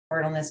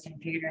on this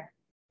computer.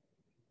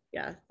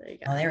 Yeah, there you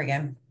go. Oh, there we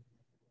go.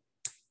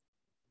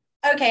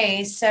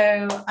 Okay,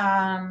 so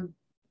I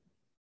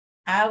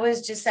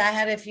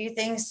had a few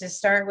things to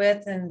start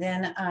with, and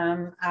then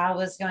I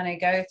was going to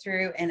go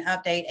through and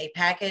update a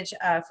package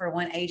for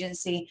one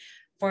agency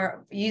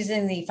for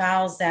using the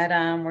files that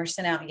were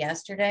sent out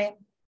yesterday.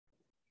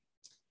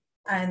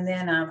 And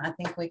then I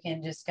think we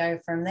can just go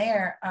from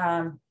there.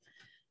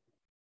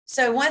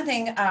 So one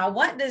thing,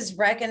 what does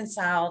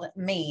reconciled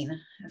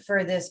mean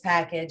for this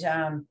package?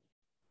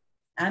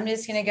 I'm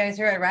just going to go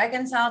through it.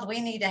 Reconciled,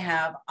 we need to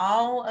have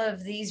all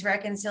of these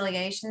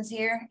reconciliations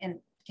here. And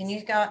can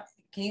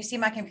you see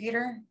my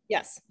computer?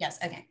 Yes. Yes.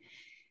 Okay.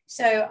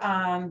 So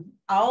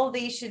all of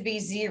these should be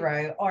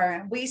 0,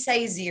 or we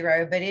say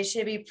 0, but it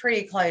should be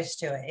pretty close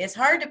to it. It's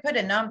hard to put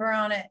a number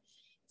on it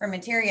for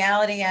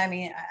materiality. I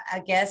mean, I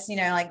guess,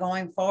 like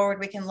going forward,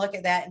 we can look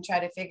at that and try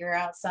to figure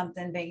out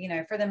something.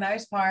 But, for the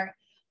most part,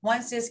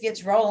 once this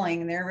gets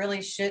rolling, there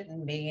really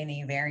shouldn't be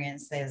any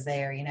variances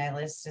there.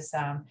 Let's just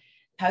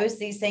post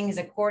these things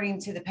according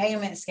to the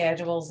payment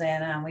schedules,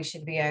 and we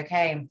should be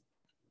okay.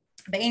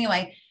 But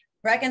anyway,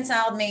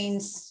 reconciled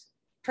means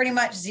pretty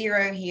much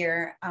 0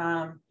 here.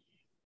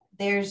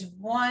 There's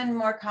one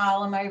more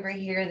column over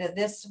here that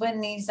this one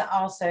needs to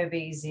also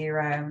be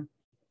 0.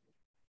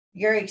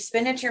 Your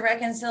expenditure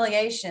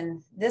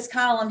reconciliation, this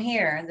column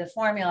here, the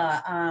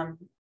formula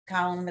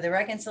column with the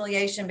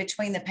reconciliation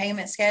between the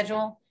payment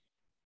schedule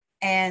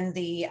and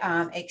the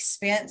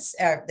expense,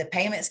 the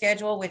payment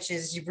schedule, which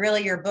is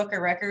really your book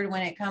of record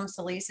when it comes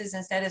to leases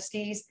instead of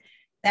skis,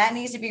 that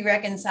needs to be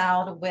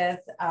reconciled with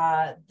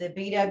the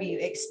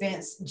BW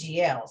expense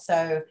GL.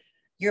 So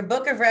your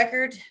book of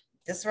record,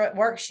 this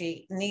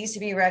worksheet, needs to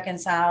be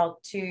reconciled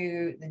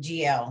to the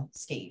GL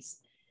skis.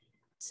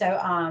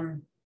 So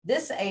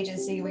this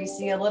agency, we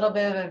see a little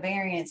bit of a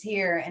variance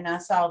here, and I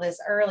saw this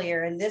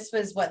earlier, and this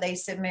was what they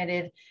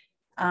submitted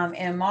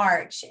in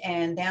March.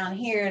 And down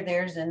here,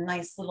 there's a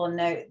nice little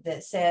note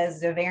that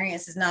says the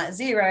variance is not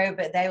 0,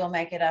 but they will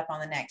make it up on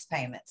the next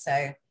payment.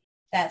 So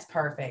that's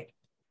perfect.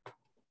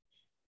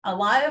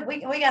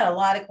 We got a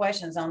lot of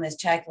questions on this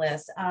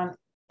checklist.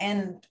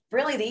 And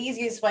really the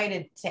easiest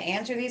way to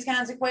answer these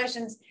kinds of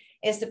questions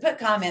is to put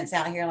comments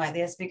out here like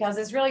this, because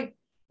it's really,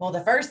 well,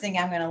 the first thing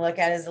I'm going to look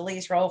at is the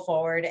lease roll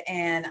forward,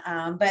 and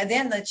but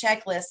then the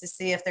checklist to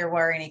see if there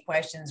were any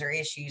questions or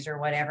issues or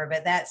whatever.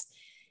 But that's,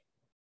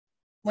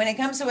 when it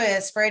comes to a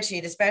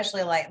spreadsheet,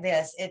 especially like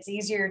this, it's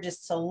easier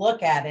just to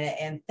look at it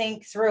and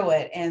think through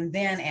it and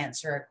then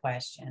answer a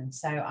question.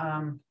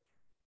 So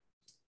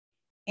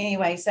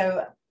anyway,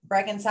 so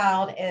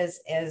reconciled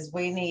is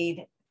we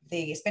need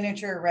the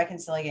expenditure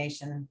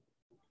reconciliation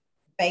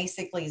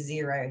basically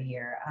 0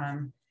 here.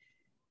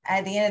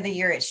 At the end of the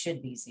year, it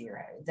should be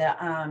 0.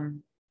 The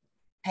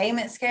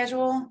payment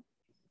schedule,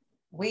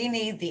 we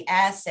need the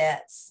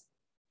assets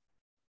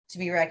to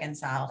be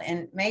reconciled.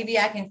 And maybe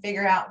I can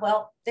figure out,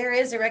 well, there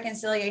is a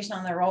reconciliation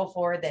on the roll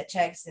forward that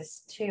checks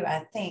this too,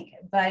 I think.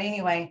 But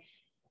anyway,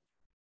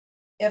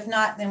 if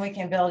not, then we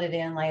can build it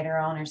in later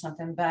on or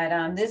something.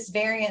 But this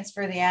variance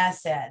for the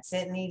assets,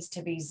 it needs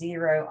to be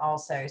 0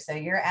 also. So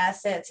your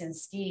assets and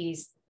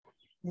skis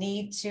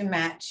need to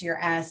match your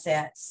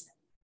assets,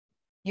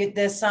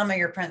 the sum of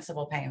your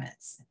principal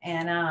payments.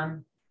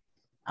 And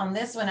on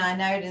this one, I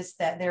noticed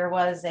that there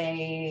was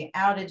a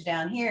outage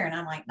down here, and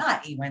I'm like,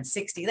 not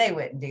E160, they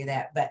wouldn't do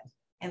that,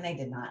 and they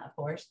did not, of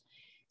course.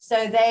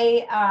 So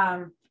they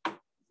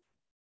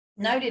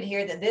noted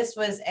here that this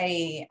was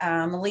a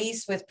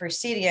lease with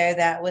Presidio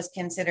that was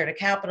considered a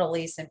capital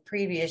lease in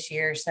previous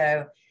years.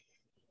 So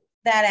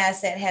that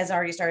asset has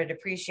already started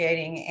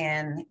depreciating,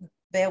 and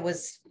it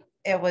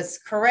was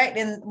correct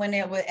when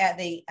it was at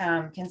the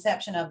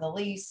conception of the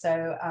lease.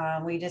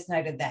 So we just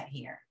noted that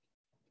here.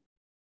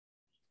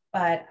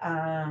 But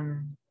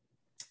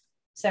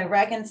so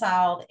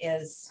reconciled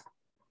is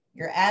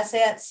your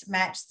assets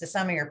match the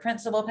sum of your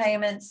principal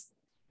payments.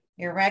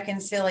 Your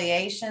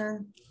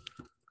reconciliation,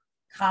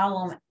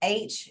 column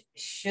H,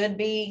 should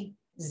be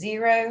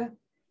 0.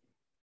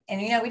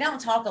 And, we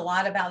don't talk a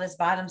lot about this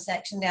bottom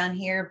section down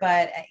here,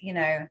 but,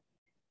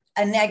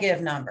 a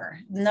negative number.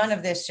 None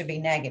of this should be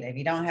negative.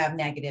 You don't have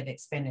negative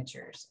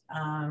expenditures.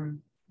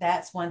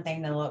 That's one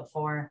thing to look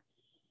for.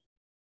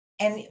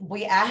 And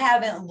I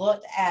haven't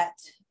looked at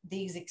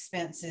these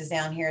expenses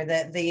down here,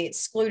 that the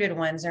excluded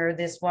ones are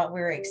what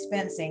we're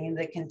expensing and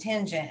the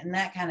contingent and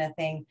that kind of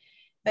thing.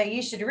 But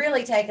you should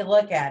really take a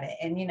look at it.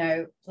 And,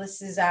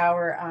 this is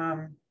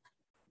our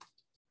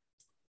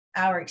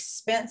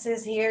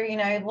expenses here,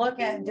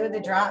 do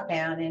the drop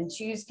down and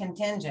choose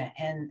contingent.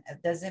 And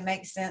does it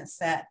make sense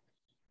that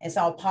it's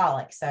all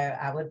Pollock? So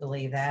I would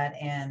believe that.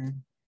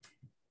 And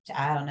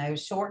I don't know,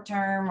 short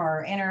term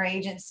or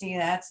interagency,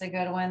 that's a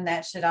good one.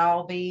 That should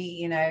all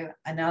be,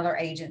 another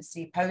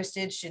agency.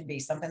 Postage should be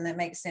something that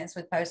makes sense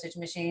with postage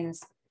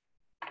machines.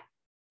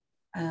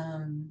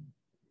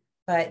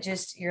 But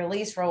just your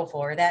lease roll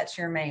forward, that's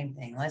your main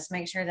thing. Let's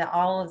make sure that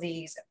all of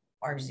these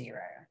are 0.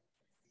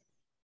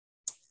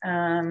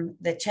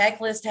 The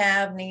checklist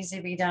tab needs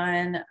to be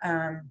done.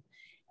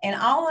 And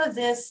all of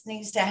this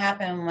needs to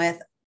happen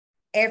with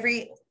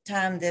every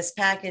time this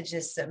package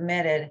is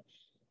submitted.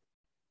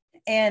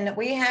 And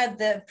we had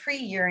the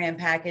pre-year-end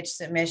package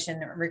submission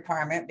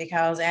requirement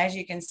because, as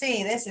you can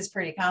see, this is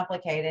pretty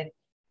complicated.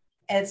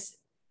 It's,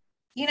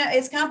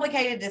 it's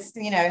complicated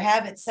to,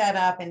 have it set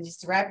up and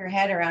just wrap your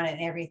head around it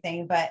and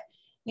everything. But,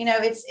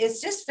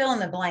 it's just fill in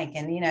the blank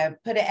and,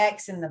 put an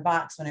X in the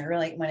box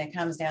when it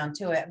comes down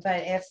to it.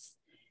 But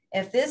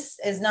if this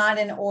is not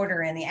in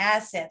order and the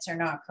assets are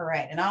not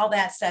correct and all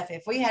that stuff,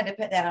 if we had to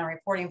put that on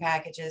reporting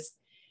packages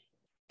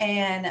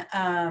and,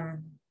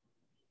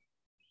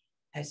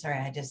 oh, sorry,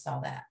 I just saw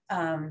that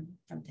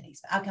from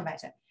Denise. I'll come back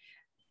to it.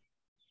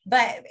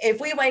 But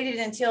if we waited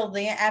until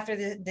after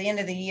the end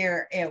of the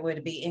year, it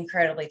would be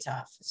incredibly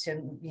tough.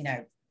 So,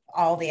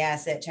 all the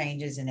asset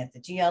changes and if the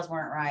GLs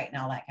weren't right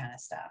and all that kind of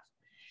stuff.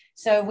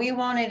 So we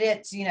wanted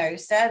it,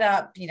 set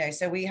up,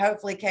 so we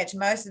hopefully catch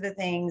most of the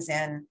things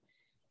and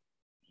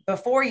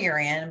before year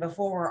end,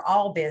 before we're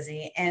all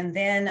busy. And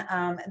then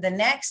the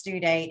next due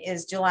date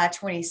is July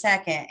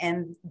 22nd.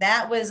 And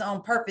that was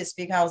on purpose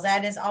because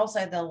that is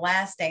also the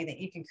last day that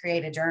you can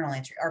create a journal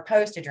entry or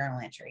post a journal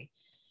entry.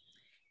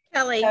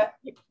 Kelly,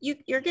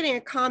 you're getting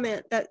a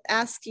comment that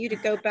asks you to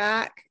go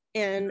back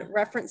and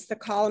reference the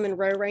column and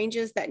row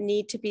ranges that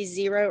need to be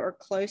 0 or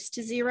close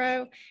to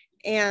 0,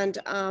 and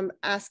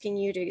asking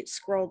you to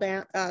scroll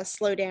down,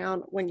 slow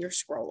down when you're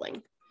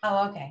scrolling.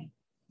 Oh, okay.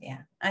 Yeah,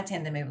 I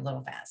tend to move a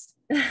little fast.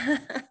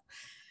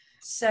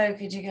 So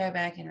could you go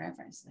back and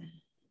reference that?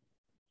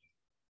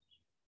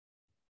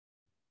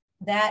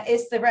 That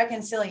is the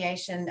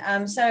reconciliation.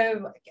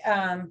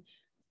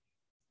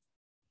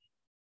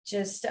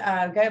 Just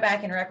go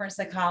back and reference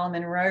the column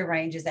and row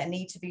ranges that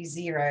need to be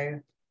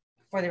 0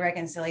 for the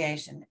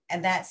reconciliation.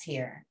 And that's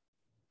here.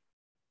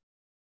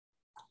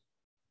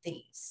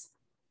 These.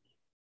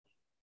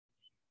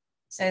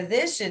 So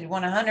this should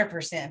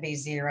 100% be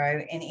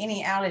 0 and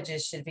any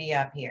outages should be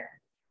up here.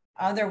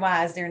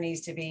 Otherwise, there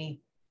needs to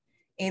be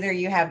either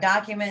you have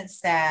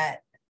documents that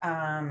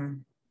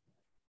have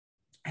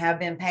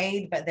been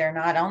paid, but they're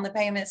not on the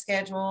payment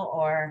schedule,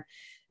 or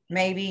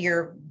maybe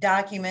your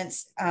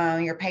documents,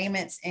 your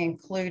payments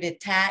included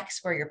tax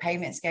where your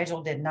payment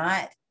schedule did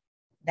not.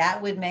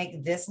 That would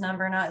make this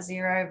number not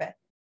 0, but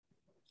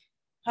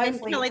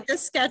hopefully. Like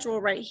this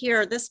schedule right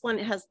here, this one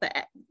has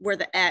where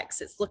the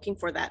X, it's looking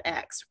for that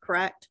X,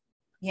 correct?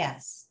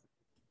 Yes.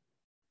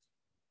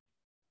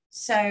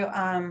 So,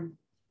 I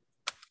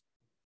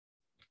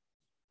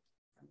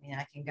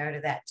I can go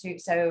to that too.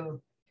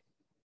 So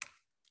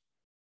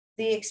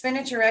the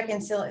expenditure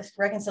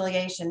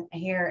reconciliation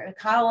here,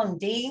 column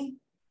D,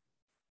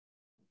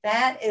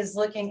 that is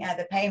looking at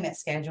the payment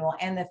schedule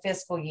and the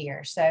fiscal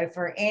year. So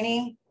for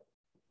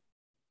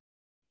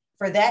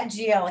that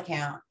GL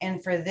account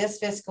and for this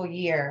fiscal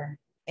year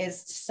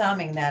is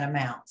summing that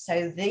amount.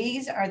 So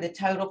these are the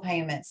total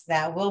payments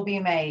that will be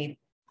made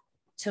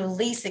to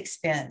lease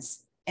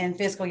expense in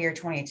fiscal year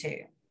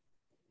 22.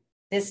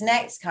 This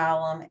next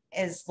column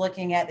is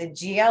looking at the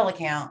GL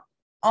account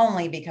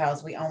only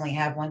because we only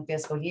have one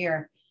fiscal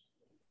year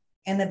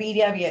and the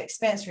BW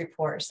expense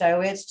report. So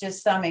it's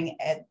just summing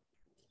at,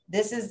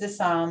 this is the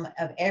sum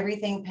of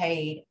everything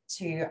paid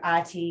to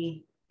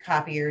IT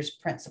copiers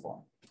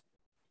principal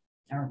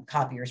or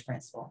copiers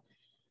principal.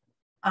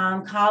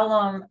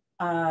 Column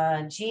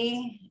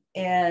G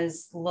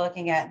is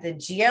looking at the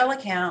GL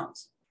account,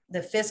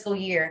 the fiscal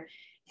year,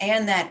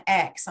 and that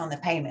X on the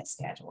payment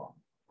schedule.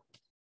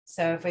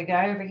 So if we go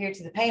over here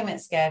to the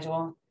payment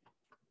schedule,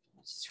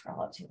 let's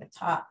scroll up to the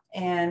top.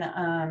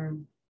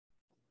 And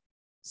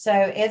so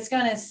it's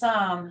going to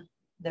sum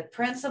the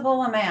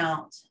principal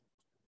amount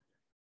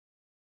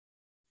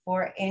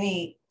for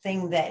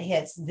anything that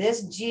hits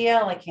this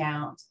GL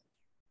account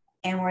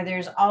and where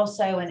there's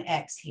also an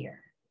X here.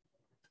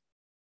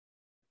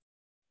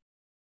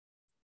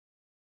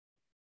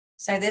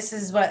 So this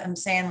is what I'm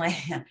saying, like,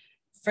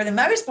 for the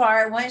most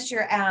part, once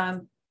your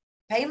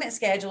payment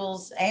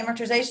schedules,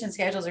 amortization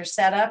schedules are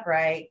set up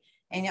right,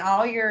 and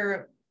all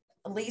your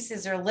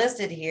leases are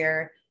listed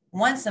here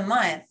once a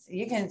month,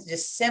 you can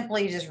just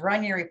simply just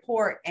run your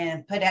report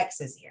and put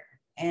X's here.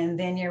 And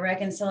then your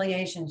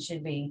reconciliation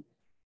should be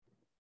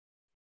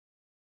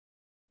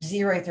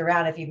 0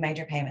 throughout if you've made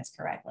your payments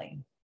correctly.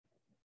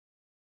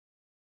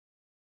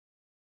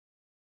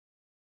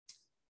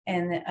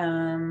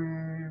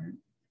 And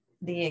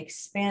the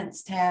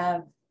expense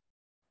tab,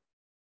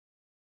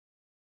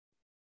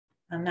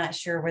 I'm not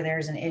sure where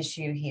there's an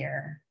issue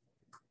here.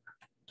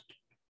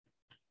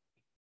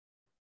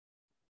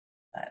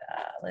 But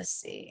let's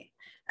see.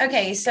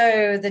 Okay,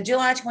 so the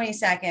July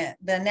 22nd,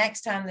 the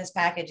next time this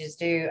package is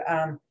due,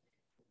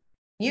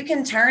 you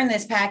can turn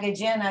this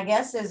package in, I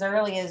guess, as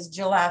early as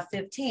July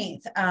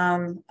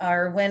 15th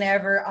or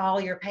whenever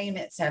all your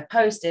payments have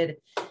posted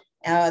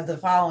the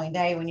following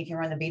day when you can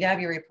run the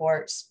BW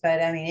reports.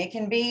 But I mean, it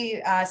can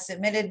be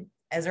submitted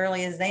as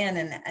early as then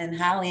and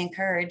highly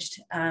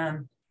encouraged.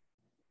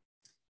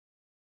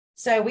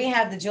 So we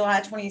have the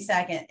July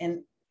 22nd,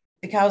 and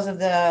because of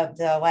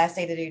the last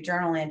day to do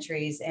journal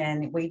entries,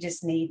 and we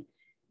just need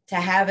to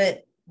have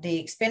it the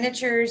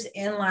expenditures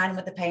in line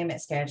with the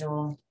payment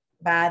schedule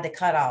by the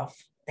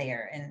cutoff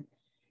there. And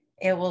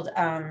it will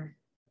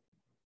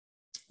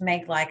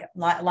make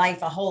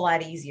life a whole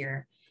lot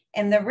easier.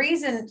 And the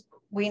reason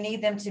we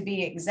need them to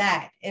be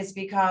exact is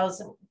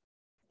because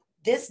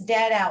this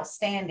debt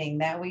outstanding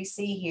that we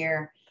see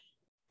here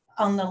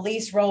on the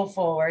lease roll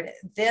forward,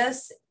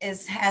 this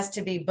has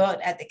to be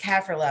booked at the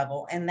CAFR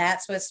level. And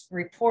that's what's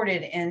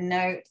reported in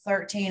note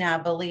 13, I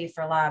believe,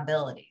 for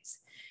liabilities.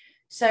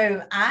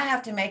 So I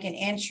have to make an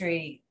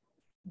entry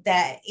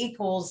that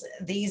equals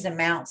these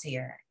amounts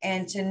here.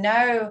 And to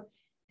know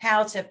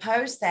how to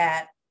post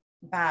that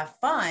by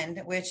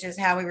fund, which is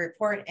how we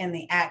report in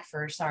the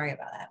ACFR, sorry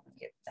about that, I'll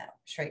get that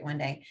straight one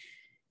day,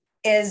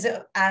 is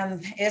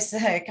it's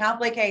a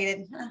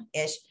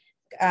complicated-ish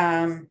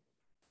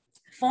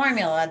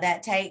formula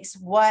that takes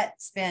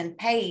what's been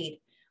paid,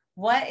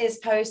 what is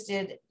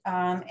posted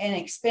in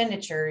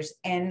expenditures,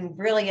 and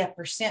really a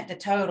percent to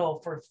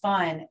total for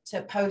fund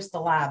to post the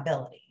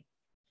liability.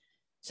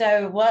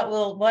 So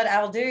what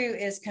I'll do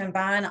is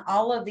combine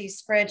all of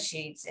these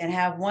spreadsheets and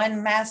have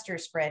one master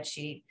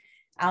spreadsheet.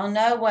 I'll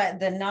know what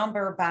the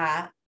number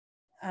by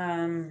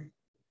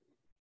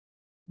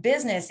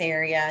business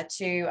area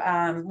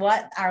to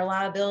what our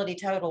liability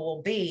total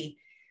will be,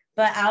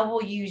 but I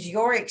will use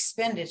your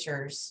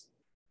expenditures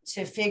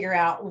to figure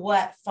out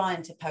what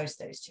fund to post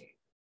those to.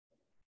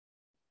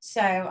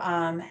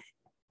 So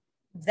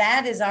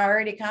that is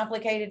already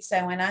complicated.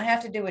 So when I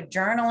have to do a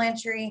journal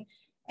entry,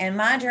 and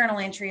my journal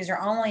entries are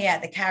only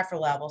at the CAFR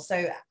level,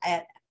 so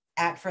at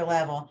ACFR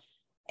level,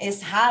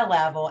 it's high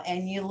level,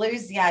 and you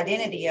lose the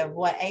identity of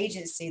what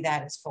agency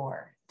that is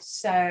for.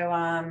 So,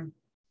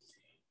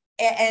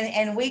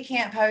 and we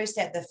can't post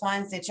at the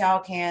funds that y'all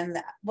can.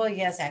 Well,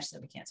 yes,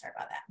 actually we can't. Sorry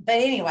about that. But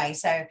anyway,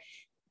 so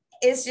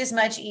it's just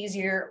much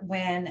easier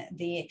when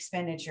the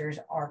expenditures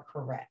are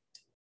correct.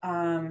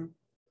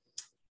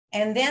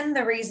 And then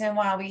the reason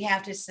why we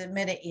have to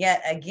submit it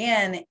yet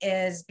again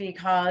is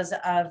because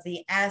of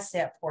the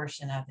asset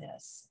portion of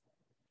this.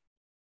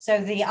 So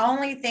the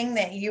only thing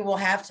that you will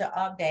have to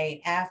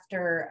update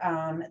after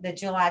the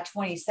July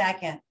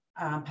 22nd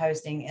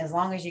posting, as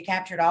long as you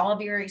captured all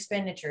of your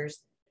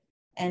expenditures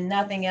and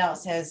nothing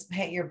else has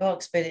hit your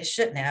books, but it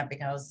shouldn't have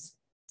because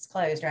it's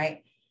closed,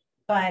 right?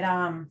 But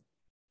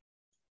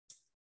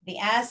the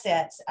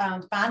assets,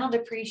 final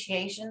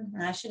depreciation,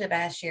 and I should have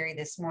asked Sherry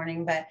this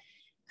morning, but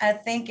I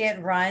think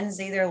it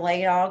runs either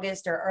late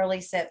August or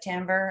early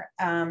September.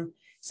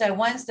 So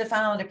once the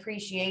final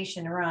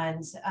depreciation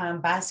runs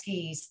by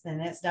skis, then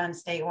it's done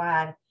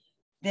statewide,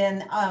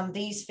 then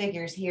these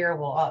figures here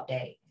will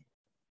update.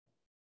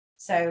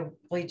 So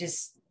we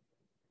just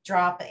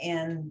drop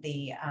in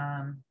the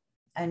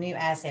a new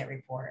asset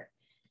report.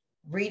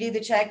 Redo the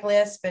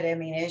checklist, but I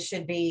mean, it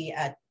should be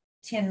a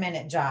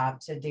 10-minute job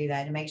to do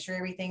that, to make sure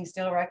everything's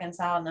still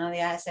reconciled, none of the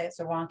assets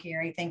are wonky or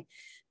anything.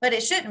 But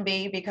it shouldn't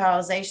be,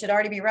 because they should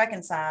already be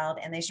reconciled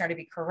and they should already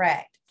be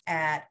correct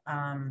at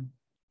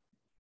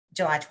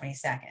July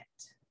 22nd.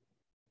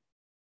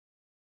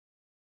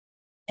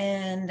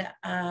 And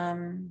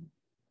an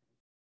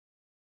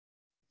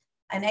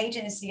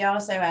agency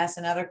also asked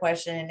another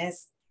question, and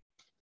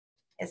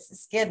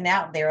it's getting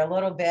out there a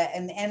little bit.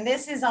 And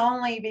this is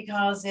only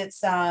because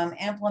it's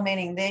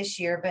implementing this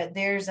year, but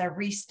there's a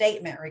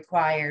restatement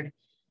required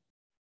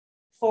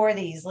for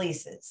these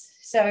leases.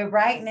 So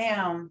right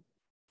now,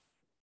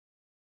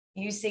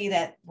 you see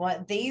that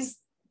what these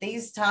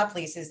top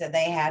leases that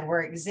they had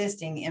were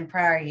existing in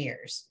prior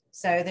years.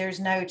 So there's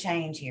no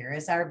change here.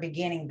 It's our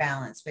beginning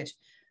balance, which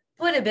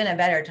would have been a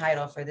better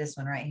title for this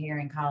one right here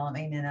in column,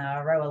 in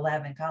row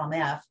 11, column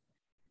F.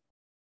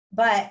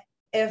 But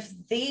if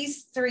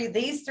these three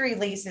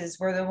leases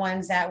were the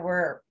ones that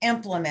were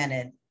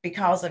implemented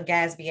because of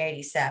GASB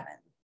 87.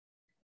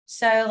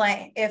 So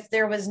like if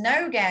there was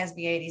no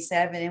GASB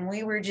 87 and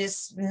we were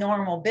just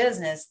normal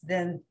business,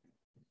 then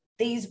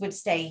these would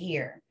stay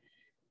here.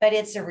 But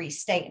it's a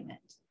restatement.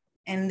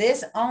 And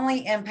this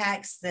only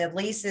impacts the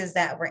leases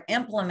that were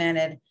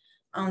implemented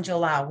on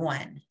July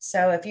 1.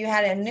 So if you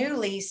had a new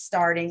lease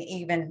starting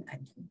even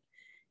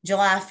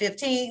July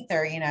 15th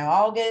or,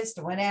 August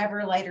or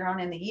whenever later on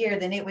in the year,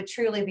 then it would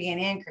truly be an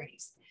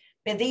increase.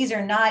 But these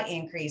are not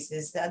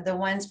increases. The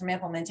ones from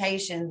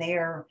implementation,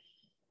 they're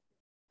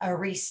a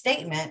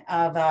restatement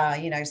of,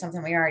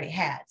 something we already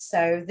had.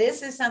 So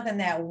this is something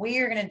that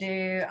we're going to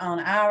do on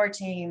our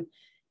team.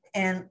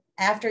 And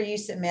after you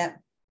submit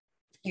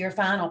your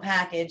final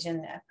package,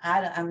 and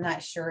I'm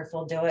not sure if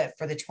we'll do it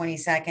for the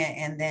 22nd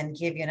and then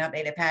give you an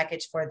updated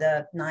package for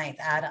the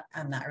 9th.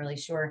 I'm not really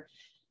sure.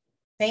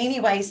 But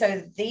anyway,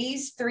 so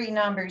these three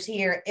numbers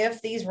here,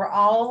 if these were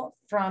all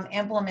from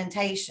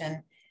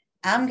implementation,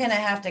 I'm going to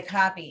have to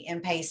copy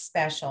and paste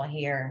special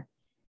here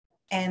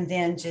and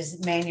then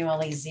just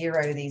manually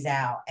zero these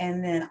out.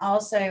 And then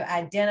also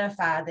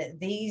identify that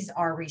these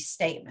are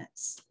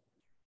restatements.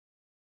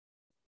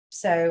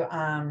 So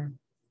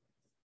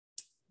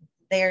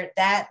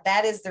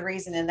that is the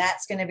reason, and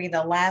that's going to be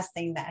the last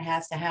thing that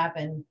has to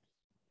happen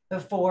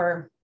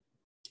before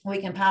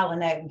we compile a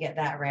note and get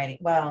that ready.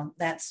 Well,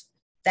 that's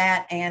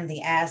that and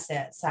the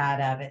asset side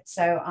of it.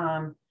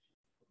 So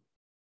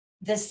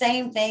the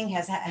same thing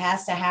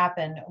has to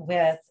happen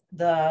with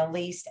the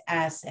leased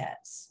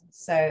assets.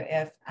 So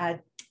if I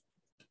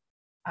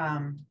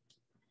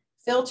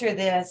filter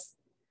this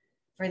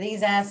for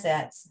these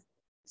assets,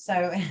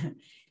 so,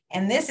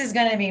 and this is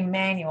going to be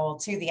manual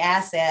to the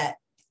asset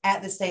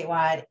at the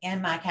statewide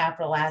and my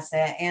capital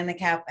asset and the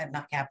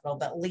not capital,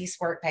 but lease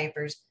work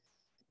papers.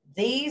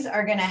 These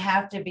are going to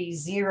have to be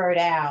zeroed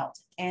out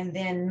and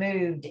then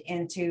moved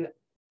into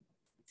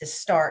the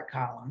start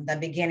column, the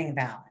beginning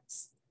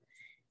balance,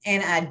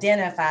 and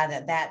identify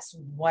that that's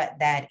what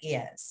that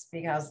is,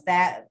 because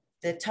that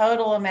the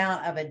total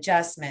amount of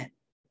adjustment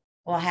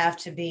will have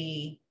to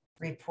be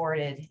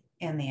reported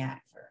in the ACFR.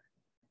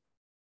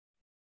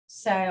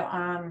 So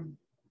I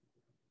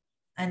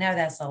know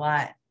that's a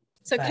lot.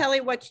 So Kelly,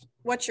 what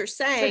you're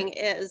saying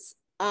is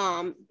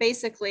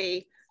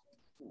basically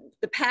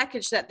the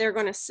package that they're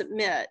going to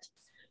submit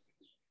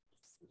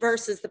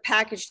versus the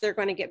package they're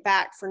going to get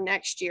back for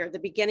next year, the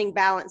beginning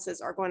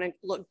balances are going to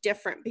look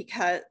different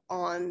because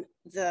on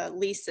the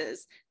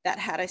leases that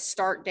had a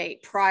start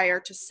date prior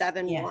to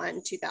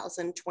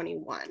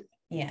 7/1/2021.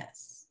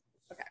 Yes.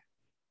 Okay.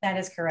 That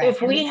is correct.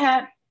 If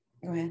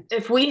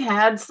we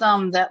had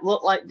some that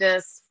looked like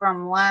this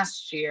from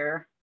last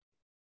year,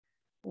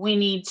 we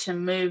need to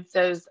move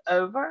those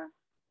over?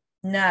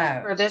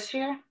 No. For this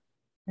year?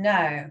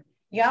 No.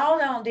 Y'all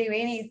don't do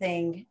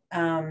anything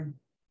and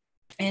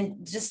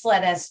just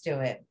let us do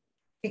it,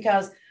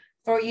 because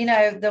for, you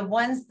know,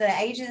 the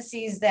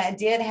agencies that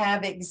did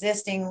have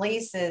existing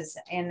leases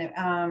and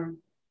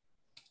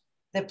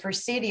the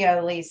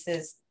Presidio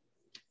leases.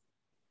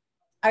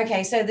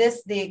 Okay, so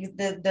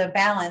the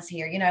balance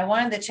here, you know,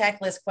 one of the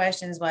checklist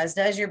questions was,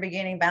 does your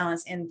beginning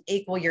balance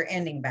equal your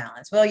ending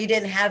balance? Well, you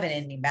didn't have an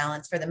ending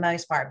balance for the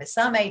most part, but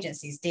some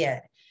agencies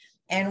did.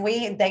 And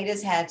they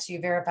just had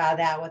to verify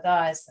that with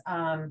us.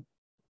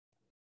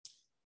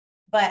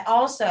 But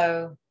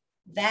also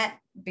that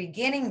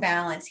beginning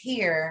balance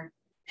here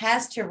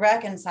has to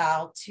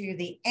reconcile to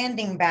the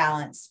ending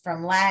balance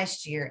from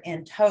last year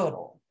in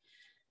total.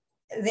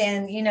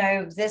 Then, you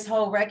know, this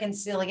whole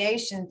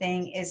reconciliation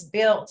thing is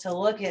built to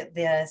look at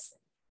this,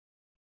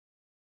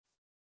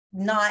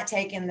 not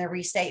taking the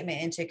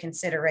restatement into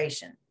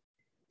consideration,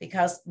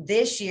 because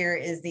this year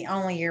is the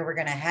only year we're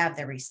going to have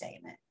the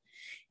restatement.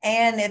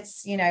 And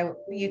it's, you know,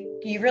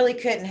 you really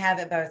couldn't have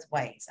it both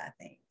ways, I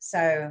think.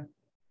 So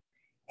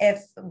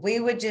if we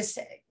would just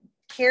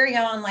carry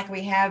on like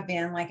we have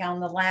been, like on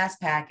the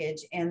last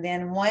package, and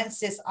then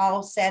once it's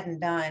all said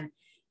and done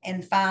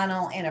and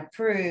final and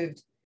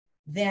approved,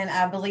 then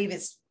I believe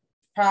it's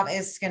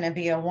going to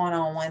be a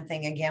one-on-one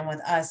thing again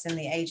with us and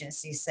the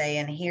agency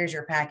saying, here's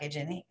your package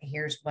and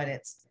here's what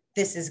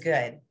this is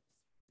good.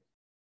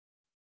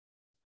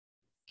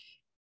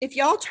 If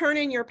y'all turn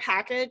in your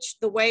package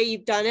the way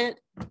you've done it,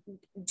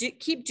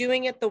 keep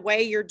doing it the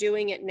way you're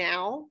doing it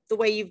now, the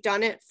way you've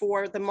done it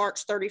for the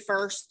March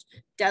 31st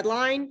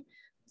deadline,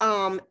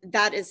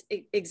 that is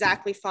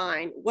exactly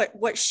fine.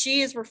 What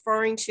she is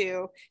referring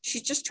to,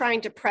 she's just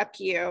trying to prep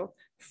you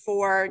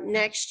for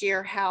next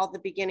year, how the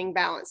beginning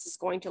balance is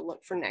going to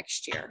look for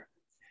next year.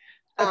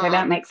 Okay,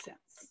 that makes sense.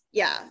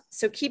 Yeah,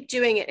 so keep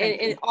doing it.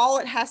 And all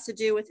it has to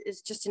do with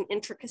is just an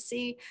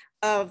intricacy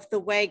of the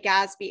way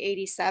GASB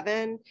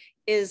 87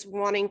 is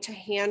wanting to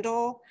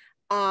handle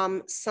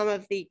some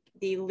of the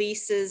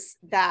leases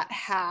that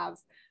have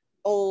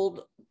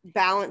old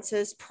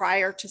balances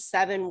prior to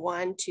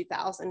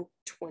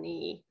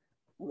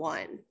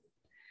 7/1/2021.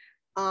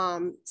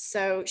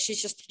 So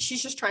she's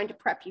just trying to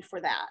prep you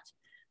for that.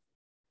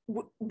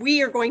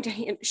 We are going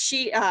to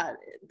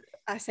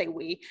I say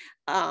we,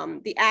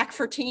 the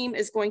ACFR team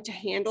is going to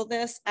handle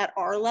this at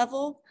our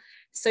level.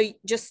 So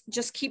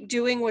just keep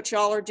doing what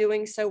y'all are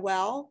doing so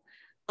well.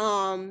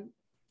 And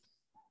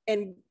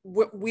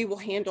we will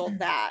handle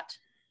that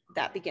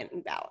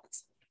beginning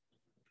balance.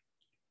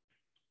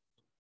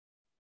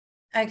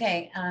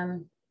 Okay.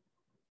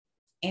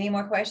 Any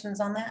more questions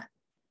on that?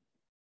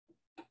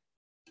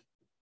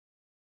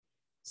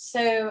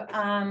 So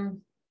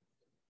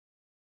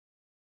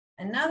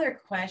another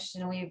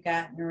question we've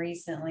gotten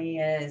recently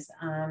is,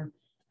 I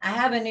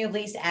have a new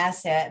leased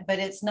asset, but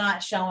it's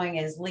not showing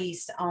as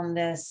leased on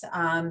this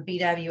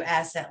BW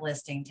asset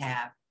listing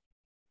tab.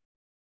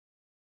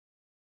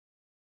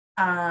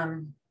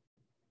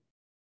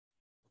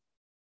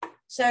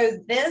 So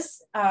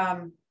this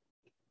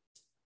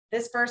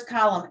first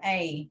column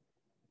A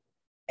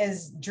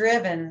is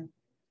driven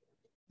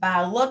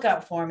by a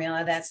lookup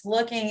formula that's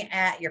looking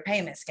at your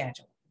payment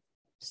schedule.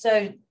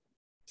 So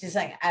just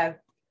like a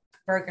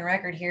broken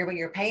record here, but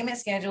your payment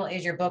schedule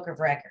is your book of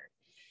record.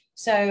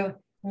 So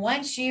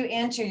once you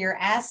enter your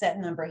asset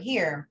number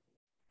here,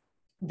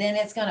 then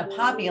it's going to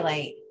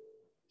populate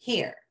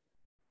here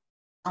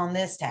on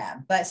this tab.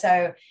 But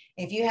so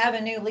if you have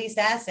a new leased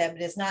asset,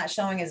 but it's not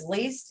showing as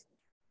leased,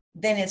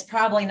 then it's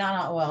probably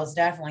not on, well, it's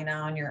definitely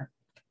not on your,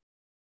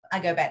 I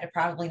go back to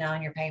probably not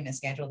on your payment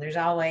schedule. There's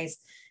always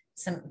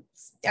some,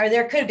 or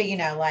there could be, you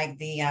know, like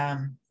the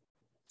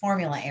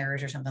formula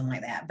errors or something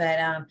like that. But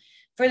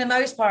for the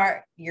most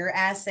part, your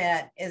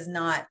asset is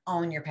not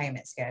on your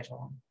payment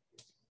schedule.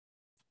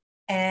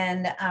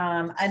 And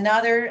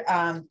another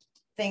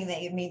thing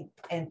that you need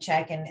and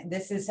check, and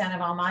this is kind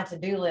of on my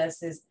to-do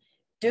list, is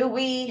do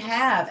we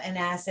have an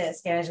asset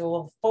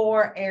schedule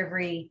for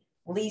every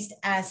leased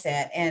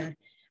asset? And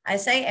I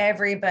say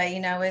every, but you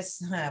know,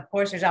 it's of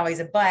course there's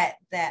always a but,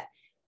 that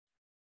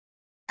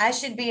I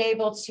should be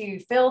able to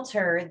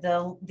filter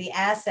the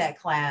asset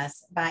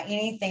class by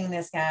anything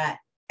that's got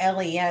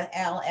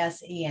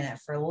LSE in it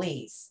for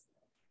lease.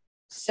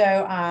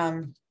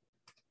 So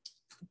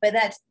but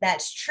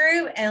that's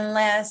true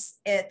unless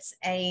it's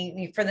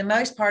for the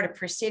most part, a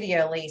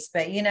Presidio lease.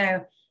 But you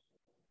know,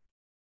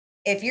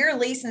 if you're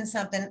leasing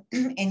something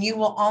and you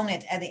will own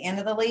it at the end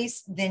of the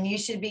lease, then you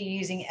should be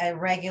using a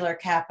regular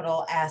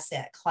capital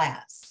asset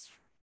class.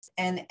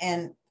 And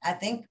I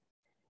think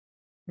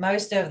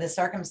most of the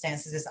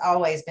circumstances it's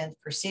always been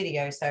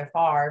Presidio so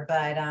far,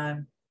 but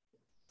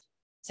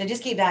so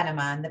just keep that in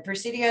mind. The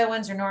Presidio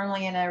ones are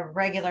normally in a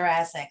regular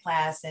asset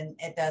class, and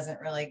it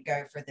doesn't really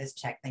go for this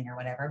check thing or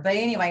whatever. But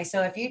anyway,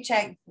 so if you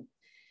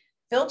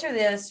filter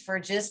this for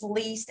just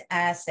leased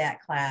asset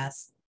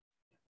class,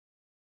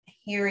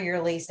 here are your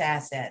leased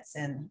assets,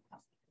 and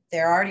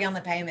they're already on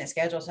the payment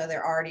schedule, so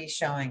they're already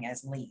showing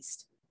as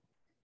leased.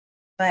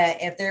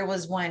 But if there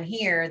was one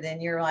here, then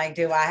you're like,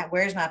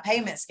 where's my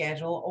payment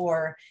schedule?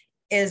 Or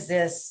is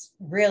this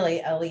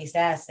really a leased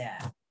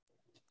asset?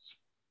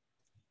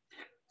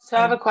 So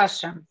I have a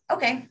question.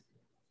 Okay.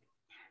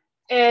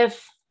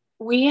 If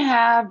we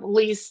have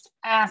leased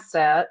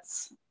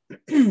assets,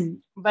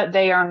 but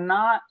they are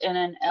not in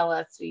an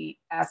LSE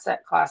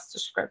asset class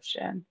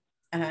description,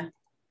 and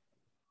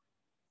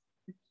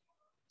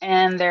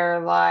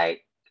they're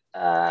like,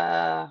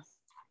 I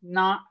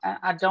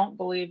don't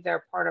believe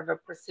they're part of a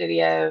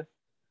Presidio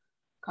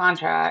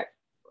contract,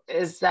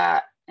 is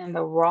that in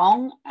the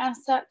wrong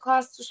asset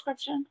class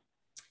description?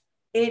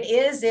 It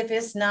is if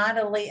it's not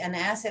an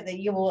asset that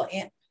you will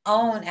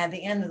own at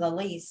the end of the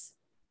lease.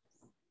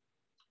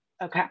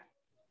 Okay.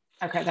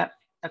 Okay.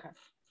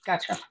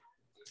 Gotcha. All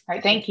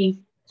right. Thank you.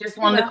 Just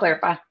wanted to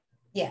clarify.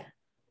 Yeah.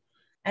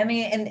 I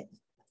mean, and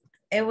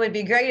it would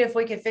be great if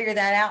we could figure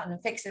that out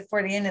and fix it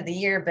for the end of the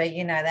year, but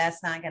you know,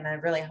 that's not going to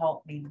really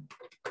help me.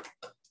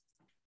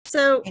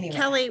 So anyway.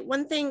 Kelly,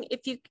 one thing,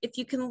 if you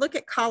can look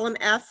at column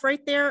F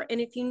right there, and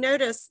if you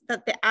notice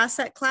that the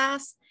asset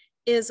class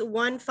is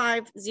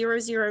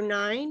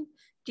 15009,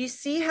 do you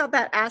see how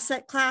that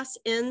asset class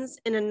ends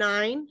in a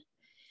 9?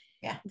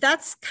 Yeah.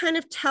 That's kind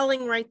of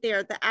telling right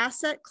there. The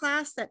asset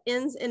class that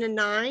ends in a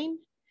 9,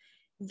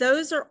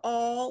 those are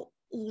all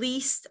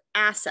leased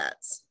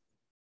assets.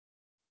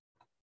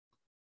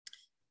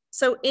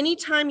 So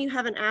anytime you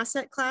have an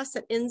asset class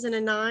that ends in a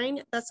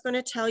 9, that's going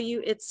to tell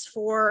you it's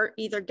for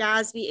either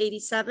GASB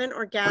 87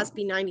 or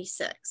GASB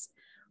 96,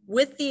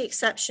 with the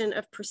exception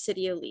of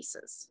Presidio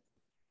leases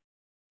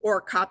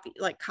or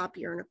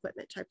copier and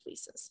equipment type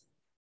leases.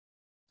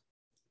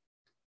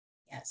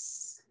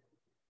 Yes.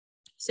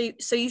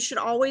 So you should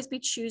always be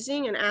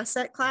choosing an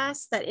asset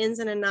class that ends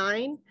in a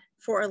 9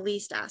 for a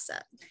leased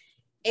asset.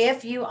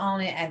 If you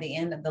own it at the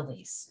end of the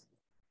lease.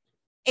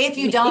 If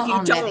you don't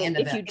own it at the end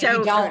of the lease. If you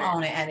don't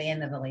own it at the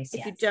end of the lease.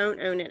 If you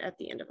don't own it at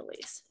the end of a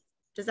lease.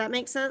 Does that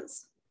make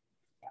sense?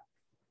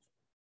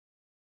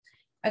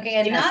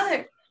 Okay,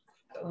 another,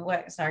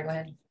 what, sorry, go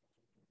ahead.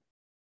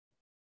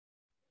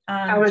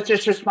 I was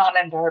just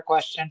responding to her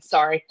question,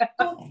 sorry.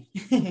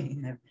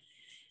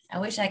 I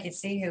wish I could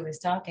see who was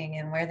talking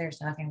and where they're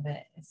talking,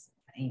 but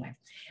anyway.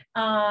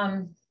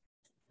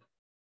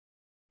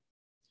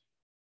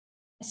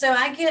 So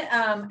I get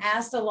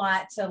asked a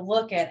lot to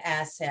look at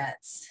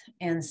assets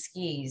and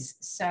skis.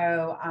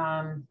 So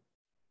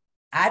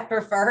I'd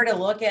prefer to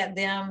look at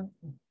them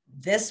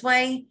this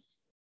way,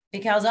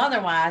 because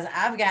otherwise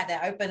I've got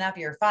to open up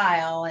your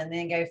file and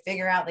then go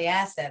figure out the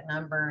asset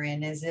number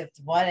and as if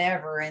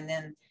whatever, and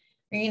then,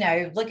 you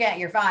know, look at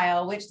your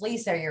file, which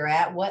lease are you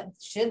at, what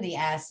should the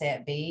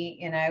asset be,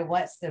 you know,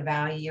 what's the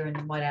value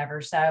and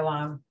whatever.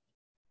 So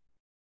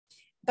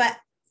but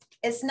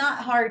it's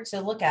not hard to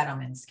look at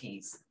them in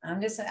skis.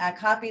 I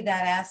copied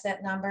that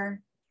asset number.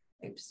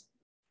 Oops.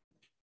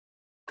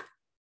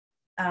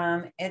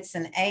 It's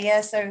an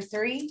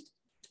AS03.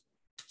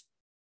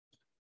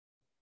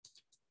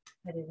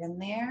 Put it in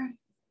there.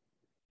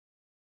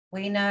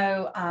 We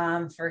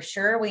know for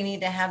sure we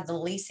need to have the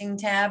leasing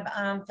tab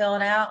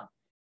filled out.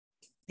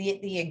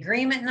 The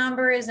agreement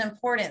number is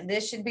important.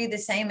 This should be the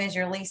same as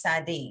your lease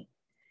ID.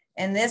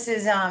 And this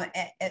is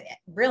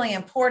really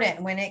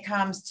important when it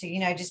comes to, you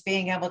know, just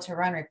being able to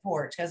run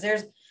reports, because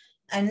there's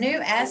a new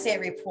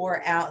asset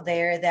report out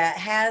there that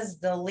has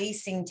the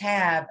leasing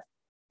tab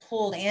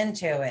pulled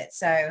into it.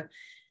 So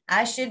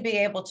I should be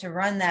able to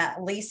run that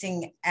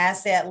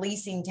asset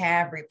leasing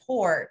tab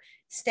report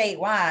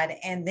statewide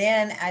and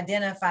then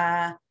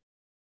identify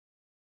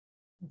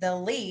the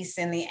lease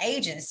and the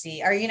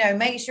agency, or, you know,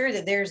 make sure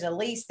that there's a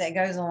lease that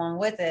goes along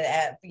with it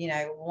at, you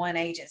know, one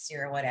agency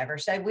or whatever.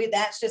 So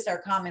that's just our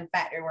common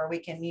factor where we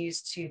can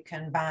use to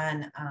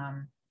combine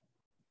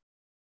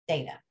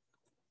data.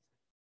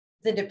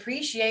 The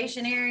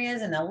depreciation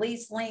areas and the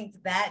lease length,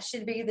 that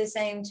should be the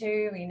same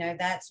too. You know,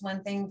 that's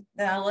one thing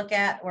that I look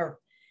at, or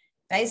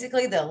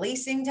basically the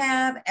leasing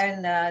tab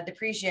and the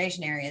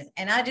depreciation areas.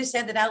 And I just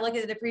said that I look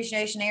at the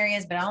depreciation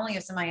areas, but only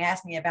if somebody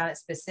asked me about it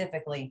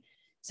specifically.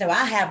 So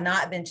I have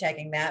not been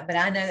checking that, but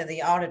I know that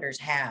the auditors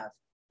have.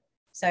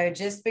 So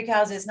just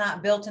because it's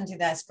not built into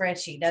that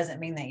spreadsheet doesn't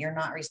mean that you're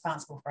not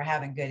responsible for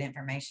having good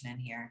information in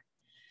here.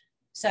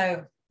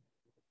 So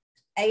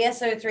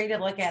ASO 3 to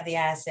look at the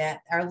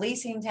asset. Our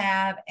leasing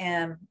tab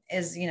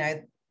is, you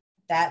know,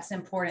 that's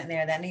important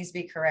there. That needs to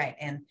be correct.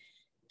 And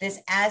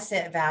this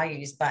asset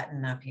values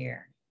button up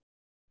here,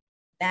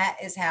 that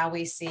is how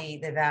we see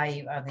the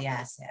value of the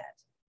asset.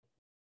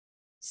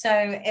 So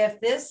if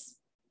this,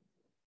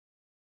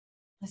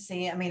 let's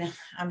see, I mean,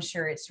 I'm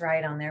sure it's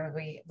right on there.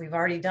 We've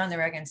already done the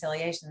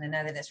reconciliation to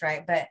know that it's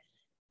right. But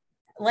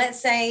let's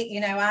say, you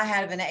know, I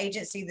had an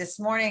agency this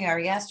morning or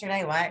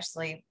yesterday, well,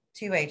 actually,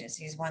 two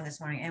agencies, one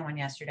this morning and one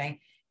yesterday,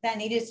 that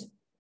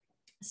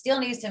still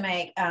needs to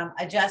make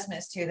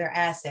adjustments to their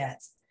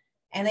assets.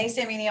 And they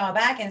sent me an email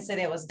back and said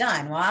it was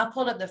done. Well, I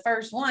pulled up the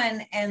first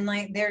one and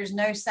like, there's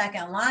no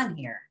second line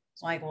here.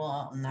 It's like,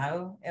 well,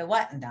 no, it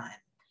wasn't done.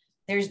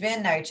 There's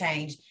been no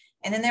change.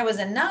 And then there was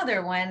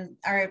another one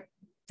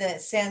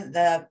that sent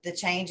the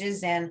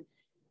changes and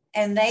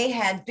they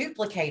had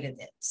duplicated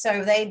it.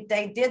 So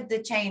they did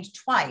the change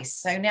twice.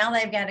 So now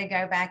they've got to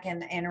go back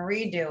and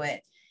redo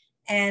it.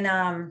 And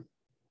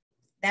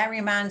that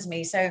reminds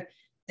me, so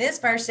this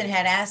person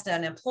had asked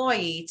an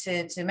employee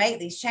to make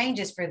these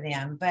changes for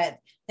them, but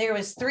there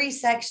was 3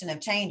 sections of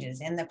changes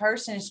and the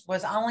person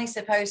was only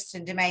supposed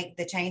to make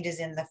the changes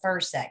in the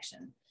first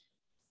section.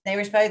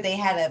 They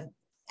had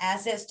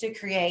assets to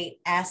create,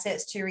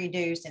 assets to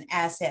reduce, and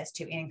assets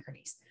to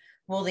increase.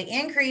 Well, the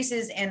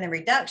increases and the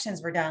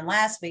reductions were done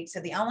last week. So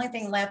the only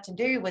thing left to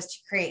do was to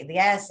create the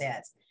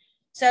assets.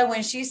 So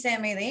when she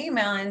sent me the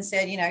email and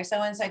said, you know,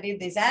 so-and-so did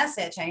these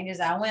asset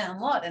changes, I went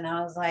and looked and I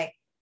was like,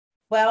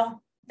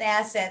 well, the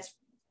assets,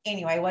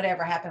 anyway,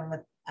 whatever happened with,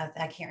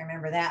 I can't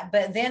remember that.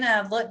 But then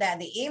I looked at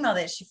the email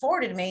that she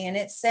forwarded me and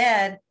it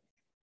said,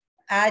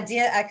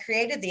 I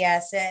created the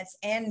assets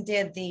and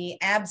did the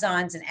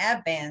absons and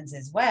ab bands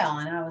as well.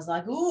 And I was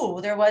like,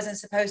 ooh, there wasn't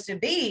supposed to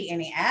be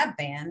any ab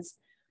bands.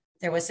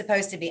 There was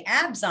supposed to be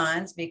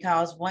absons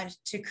because once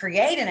to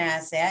create an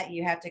asset,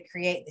 you have to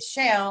create the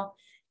shell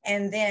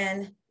and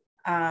then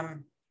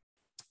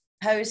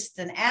post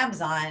an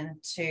abson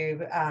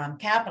to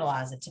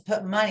capitalize it, to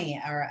put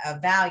money or a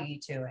value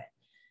to it.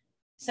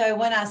 So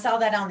when I saw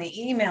that on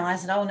the email, I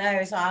said, oh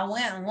no. So I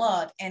went and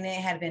looked and it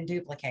had been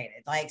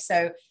duplicated. Like,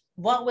 so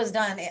what was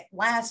done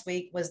last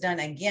week was done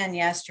again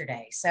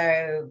yesterday.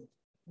 So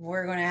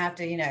we're going to have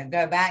to, you know,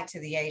 go back to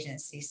the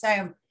agency.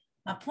 So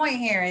my point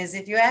here is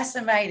if you ask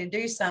somebody to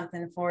do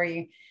something for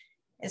you,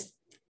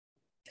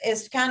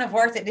 it's kind of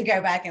worth it to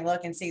go back and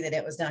look and see that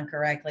it was done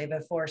correctly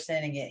before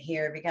sending it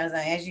here. Because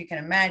as you can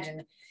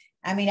imagine,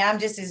 I mean, I'm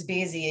just as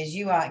busy as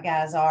you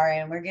guys are,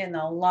 and we're getting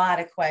a lot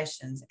of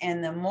questions.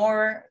 And the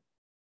more,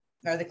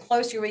 or the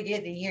closer we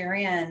get to year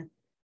end,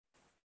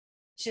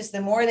 it's just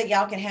the more that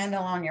y'all can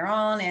handle on your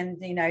own and,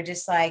 you know,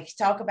 just like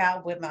talk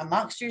about with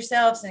amongst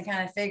yourselves and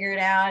kind of figure it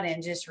out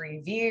and just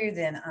review,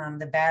 then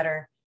the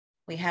better.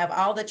 We have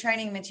all the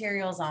training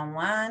materials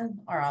online,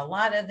 or a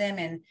lot of them,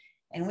 and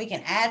we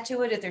can add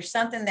to it. If there's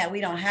something that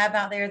we don't have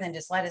out there, then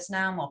just let us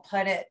know and we'll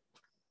put it.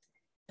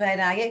 But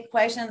I get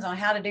questions on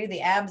how to do the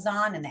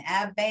abson and the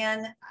ab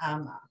band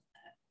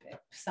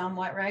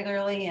somewhat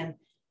regularly. And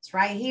it's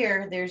right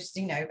here. There's,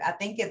 you know, I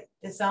think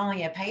it's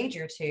only a page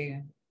or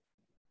two.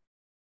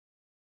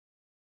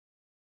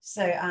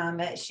 So,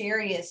 but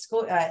Sherry at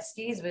school,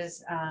 Skis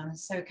was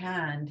so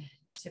kind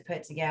to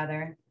put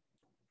together.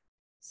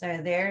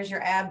 So there's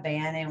your ab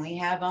band, and we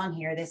have on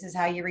here, this is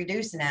how you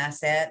reduce an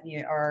asset,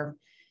 or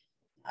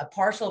a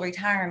partial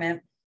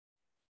retirement.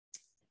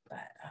 But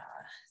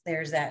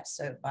there's that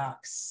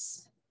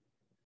soapbox.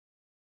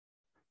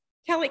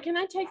 Kelly, can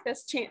I take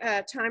this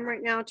time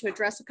right now to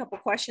address a couple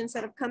questions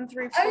that have come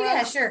through? Oh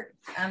yeah, sure.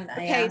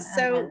 Okay,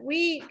 so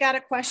we got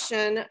a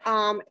question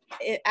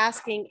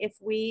asking if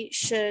we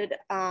should,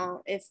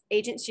 if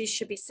agencies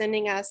should be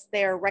sending us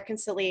their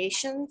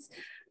reconciliations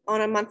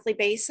on a monthly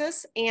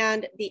basis,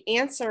 and the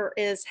answer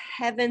is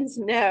heavens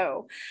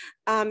no.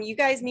 You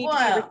guys need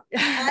to be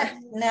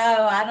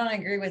no, I don't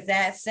agree with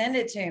that. Send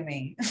it to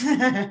me.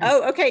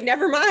 Oh, okay,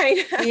 never mind.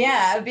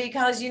 Yeah,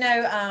 because you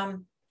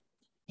know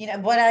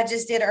what I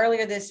just did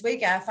earlier this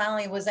week, I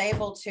finally was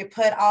able to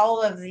put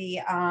all of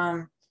the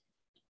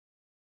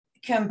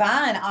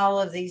combine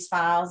all of these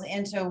files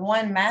into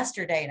one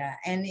master data.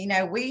 And you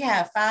know, we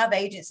have 5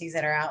 agencies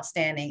that are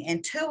outstanding,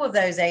 and 2 of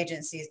those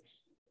agencies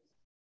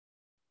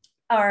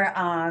are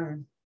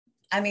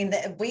I mean,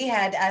 we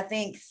had, I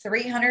think,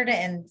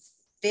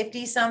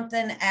 350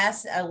 something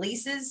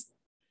leases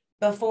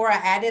before I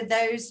added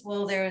those.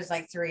 Well, there was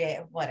like 3,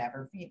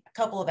 whatever, a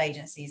couple of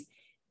agencies.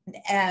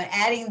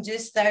 Adding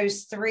just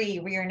those 3,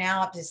 we are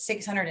now up to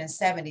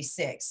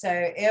 676. So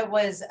it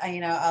was,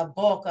 you know, a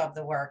bulk of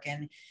the work.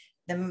 And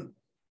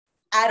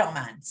I don't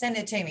mind. Send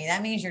it to me.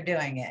 That means you're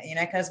doing it, you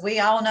know, because we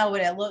all know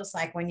what it looks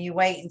like when you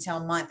wait until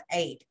month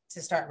 8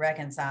 to start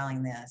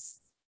reconciling this.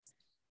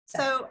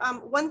 So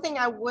one thing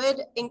I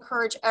would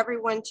encourage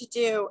everyone to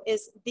do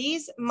is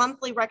these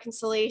monthly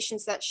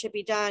reconciliations that should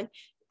be done,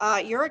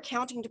 your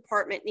accounting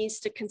department needs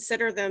to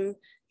consider them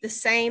the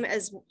same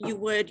as you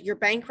would your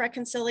bank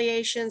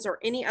reconciliations or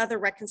any other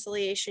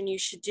reconciliation you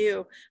should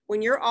do.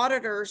 When your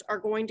auditors are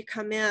going to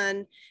come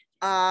in,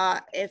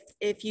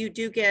 if you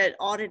do get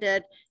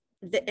audited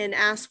and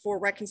ask for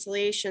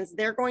reconciliations,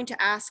 they're going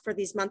to ask for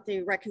these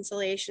monthly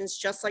reconciliations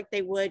just like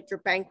they would your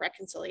bank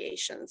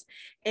reconciliations.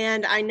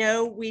 And I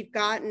know we've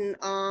gotten,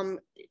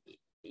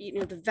 you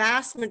know, the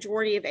vast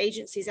majority of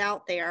agencies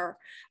out there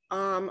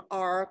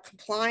are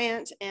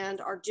compliant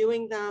and are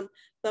doing them,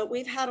 but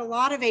we've had a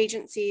lot of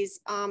agencies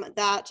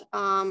that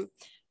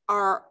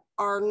are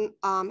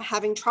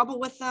having trouble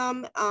with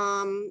them,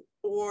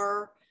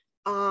 or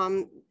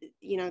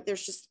you know,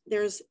 there's just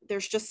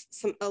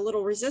a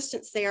little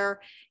resistance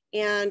there.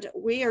 And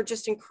we are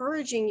just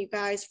encouraging you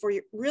guys for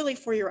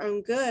your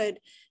own good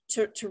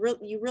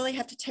you really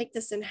have to take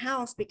this in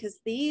house, because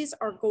these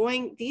are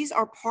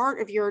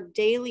part of your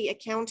daily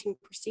accounting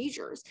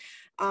procedures.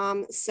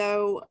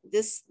 So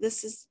this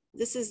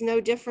is no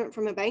different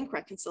from a bank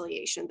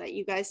reconciliation that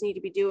you guys need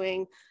to be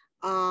doing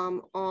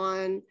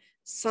on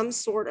some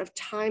sort of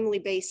timely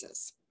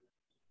basis.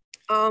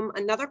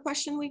 Another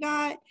question we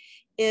got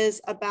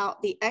is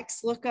about the X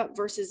lookup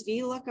versus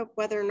V lookup,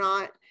 whether or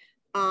not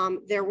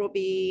there will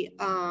be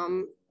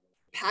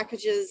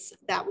packages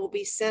that will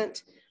be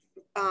sent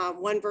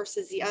one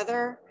versus the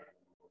other.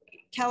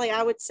 Kelly,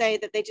 I would say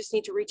that they just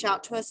need to reach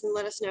out to us and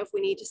let us know if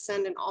we need to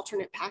send an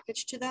alternate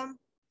package to them.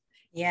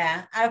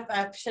 Yeah,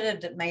 I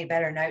should have made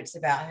better notes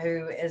about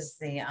who is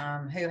the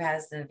who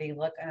has the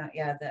VLOOKUP,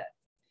 yeah,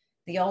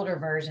 the older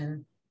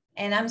version.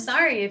 And I'm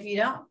sorry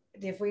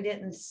if we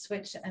didn't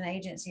switch an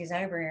agencies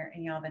over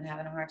and y'all been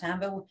having a hard time,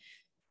 but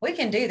we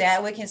can do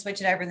that. We can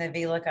switch it over in the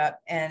VLOOKUP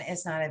and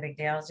it's not a big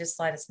deal. Just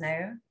let us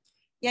know.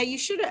 Yeah, you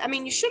should have,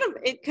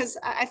 because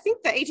I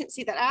think the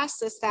agency that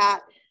asked us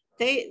that,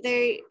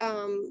 they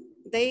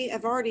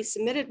have already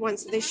submitted one,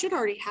 so they should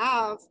already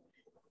have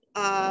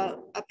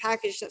a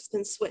package that's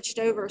been switched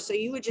over. So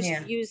you would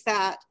just use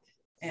that,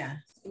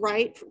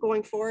 right,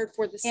 going forward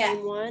for the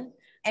same one.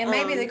 And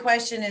maybe the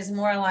question is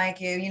more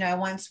like, you know,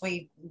 once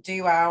we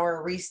do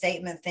our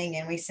restatement thing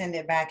and we send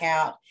it back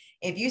out,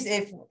 if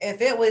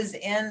it was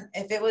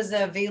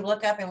a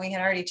VLOOKUP and we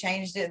had already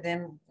changed it,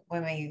 then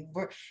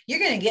you're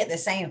going to get the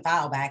same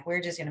file back.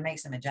 We're just going to make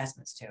some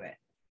adjustments to it,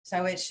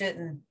 so it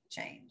shouldn't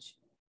change.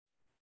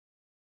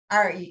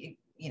 Or you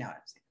know what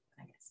I'm saying,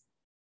 I guess.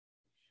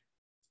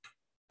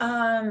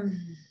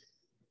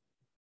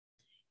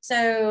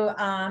 So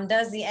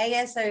does the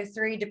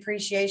ASO3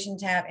 depreciation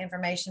tab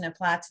information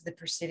apply to the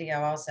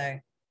Presidio also?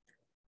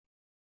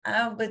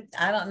 But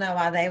I don't know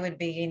why they would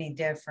be any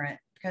different,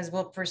 because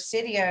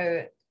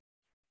Presidio,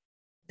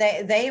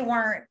 they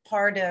weren't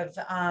part of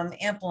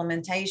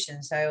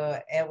implementation. So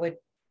it would,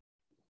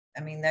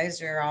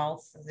 those are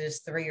all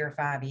just 3 or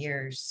 5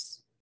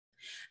 years.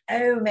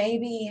 Oh,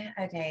 maybe,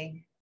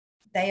 okay.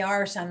 They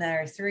are some that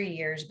are 3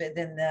 years, but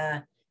then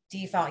the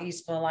default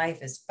useful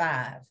life is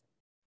 5.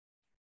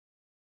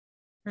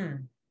 You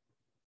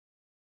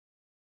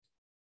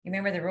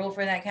remember the rule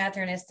for that,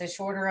 Catherine? It's the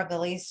shorter of the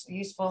least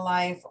useful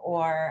life,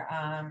 or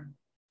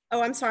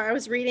oh, I'm sorry, I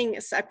was reading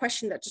a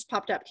question that just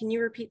popped up. Can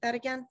you repeat that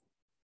again?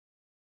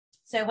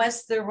 So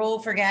what's the rule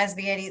for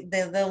GASB 80?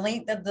 The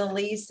length of the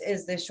lease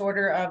is the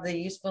shorter of the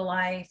useful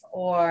life,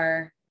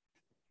 or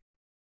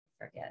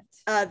forget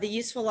the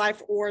useful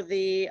life, or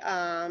the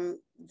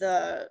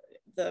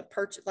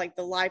purchase, like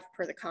the life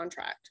per the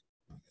contract.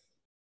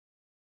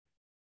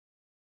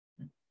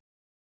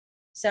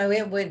 So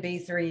it would be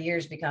 3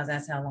 years because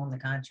that's how long the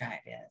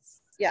contract is.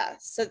 Yeah.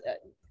 So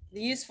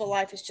the useful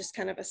life is just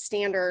kind of a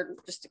standard,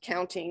 just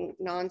accounting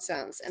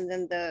nonsense. And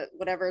then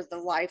whatever the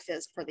life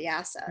is for the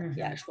asset,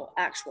 the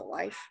actual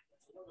life.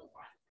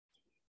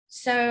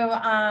 So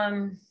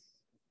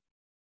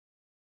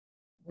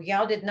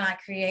y'all did not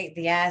create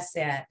the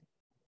asset.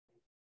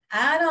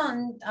 I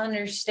don't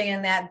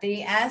understand that.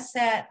 The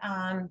asset,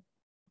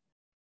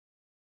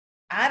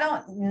 I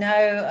don't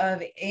know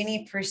of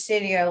any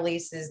Presidio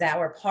leases that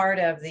were part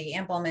of the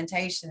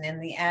implementation and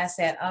the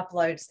asset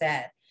uploads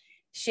that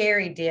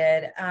Sherry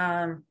did.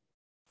 I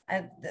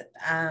can't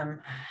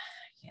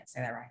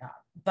say that right now,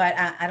 but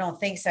I don't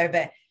think so.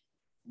 But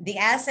the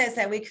assets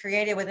that we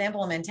created with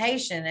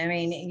implementation,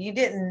 you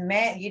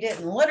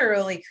didn't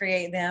literally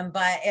create them,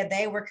 but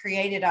they were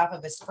created off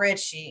of a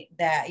spreadsheet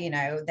that,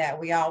 that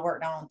we all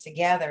worked on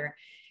together.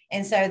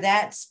 And so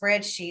that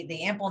spreadsheet,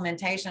 the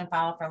implementation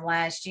file from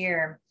last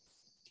year,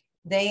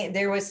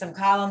 there was some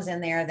columns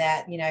in there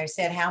that,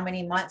 said how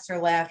many months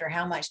are left or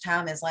how much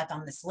time is left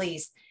on this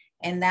lease.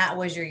 And that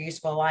was your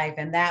useful life.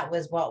 And that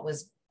was what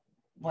was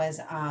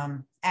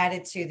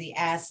added to the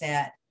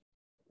asset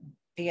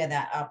via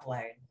that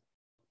upload.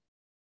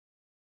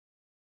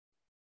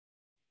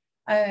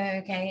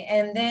 Okay,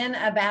 and then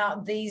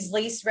about these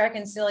lease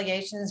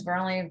reconciliations were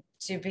only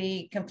to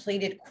be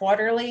completed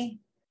quarterly.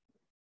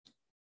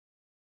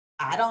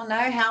 I don't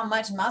know how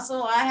much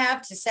muscle I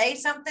have to say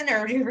something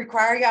or to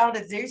require y'all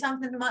to do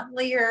something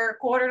monthly or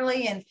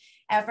quarterly. And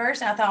at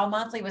first I thought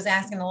monthly was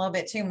asking a little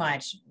bit too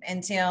much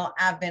until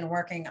I've been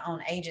working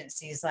on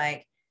agencies.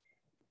 Like,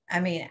 I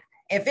mean,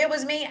 if it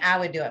was me, I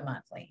would do it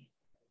monthly.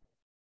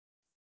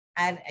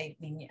 I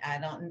mean,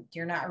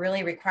 you're not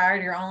really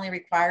required. You're only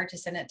required to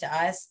send it to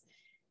us.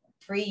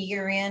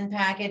 Pre-year-end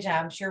package,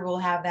 I'm sure we'll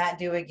have that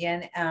due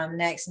again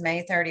next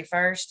May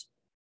 31st.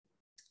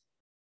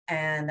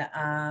 And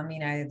you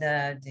know,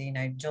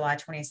 the July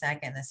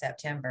 22nd, the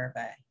September,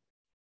 but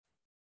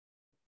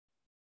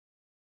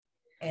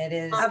it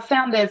is. I've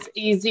found it's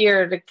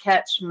easier to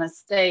catch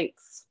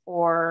mistakes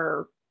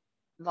or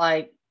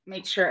like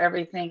make sure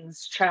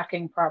everything's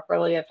tracking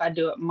properly if I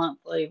do it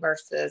monthly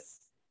versus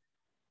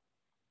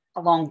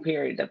a long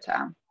period of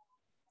time.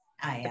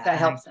 If that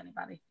helps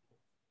anybody.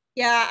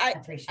 Yeah,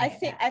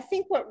 I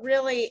think what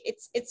really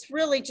it's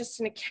really just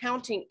an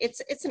accounting,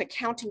 it's an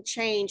accounting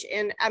change.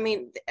 And I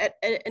mean,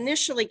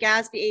 initially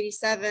GASB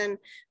 87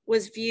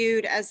 was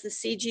viewed as the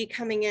CG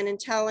coming in and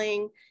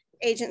telling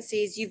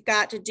agencies you've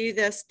got to do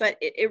this, but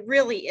it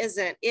really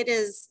isn't. It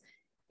is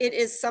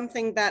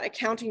something that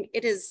accounting,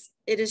 it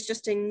is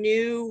just a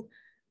new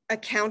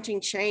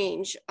accounting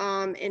change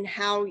in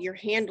how you're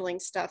handling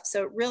stuff.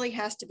 So it really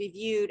has to be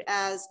viewed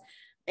as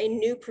a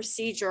new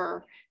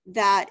procedure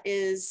that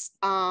is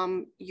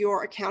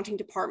your accounting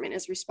department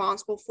is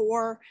responsible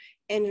for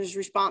and is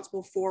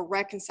responsible for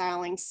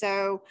reconciling.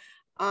 So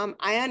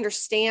I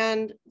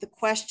understand the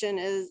question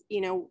is,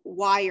 you know,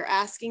 why you're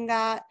asking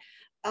that,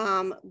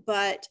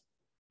 but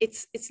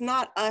it's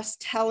not us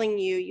telling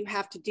you you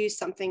have to do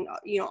something.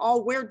 You know,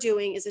 all we're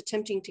doing is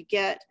attempting to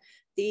get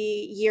the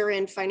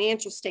year-end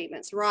financial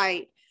statements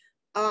right.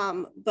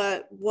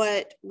 But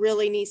what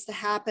really needs to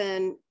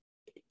happen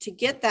to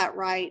get that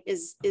right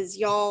is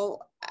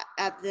y'all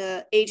at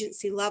the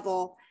agency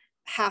level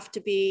have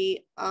to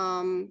be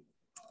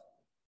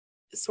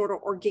sort of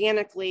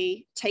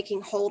organically taking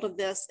hold of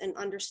this and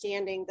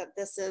understanding that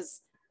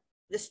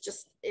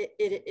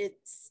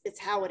it's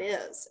how it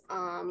is,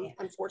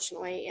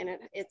 unfortunately, and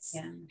it's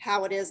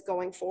how it is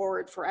going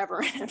forward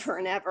forever and ever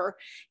and ever,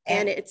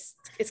 and it's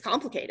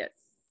complicated.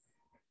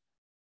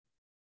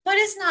 But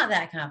it's not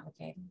that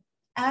complicated.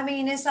 I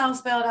mean, it's all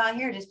spelled out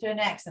here. Just put an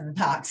X in the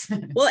box.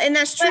 Well, and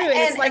that's true. And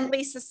it's like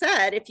Lisa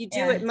said, if you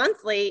do it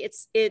monthly,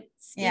 it's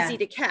easy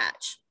to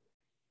catch.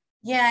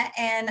 Yeah.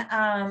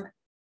 And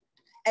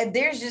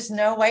there's just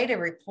no way to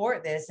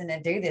report this and to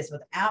do this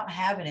without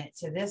having it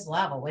to this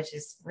level, which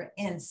is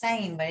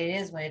insane, but it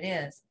is what it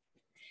is.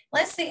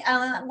 Let's see.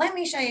 Let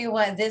me show you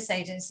what this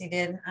agency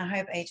did. I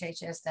hope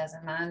HHS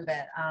doesn't mind,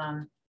 but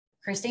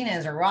Christina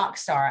is a rock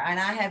star.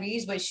 And I have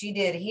used what she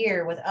did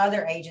here with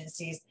other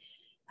agencies.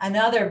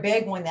 Another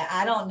big one that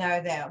I don't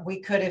know that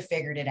we could have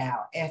figured it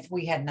out if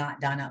we had not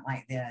done it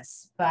like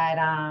this. But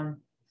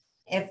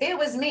if it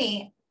was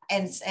me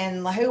and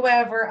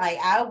whoever,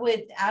 I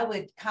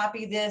would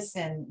copy this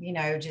and, you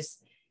know,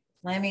 just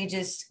let me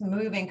just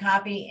move and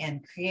copy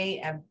and create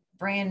a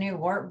brand new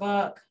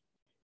workbook.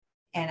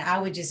 And I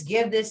would just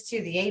give this to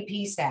the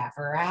AP staff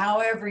or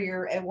however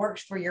it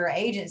works for your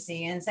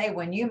agency and say,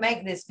 when you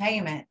make this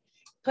payment,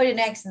 put an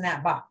X in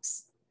that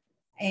box,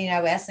 you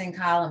know, S in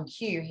column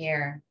Q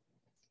here.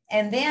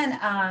 And then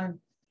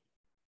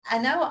I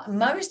know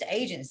most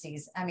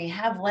agencies, I mean,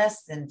 have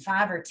less than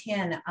 5 or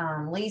 10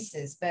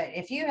 leases, but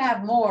if you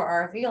have more,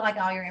 or if you like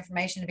all your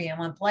information to be in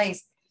one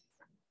place,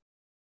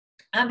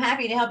 I'm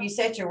happy to help you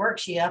set your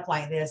worksheet up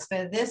like this.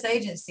 But this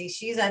agency,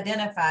 she's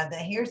identified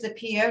that here's the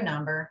PO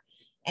number,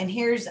 and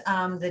here's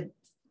the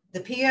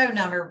PO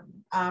number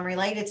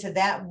related to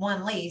that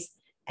one lease,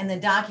 and the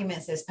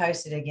documents that's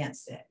posted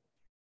against it.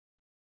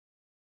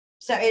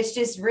 So it's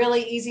just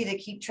really easy to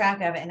keep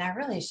track of it. And I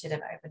really should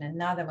have opened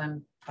another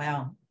one.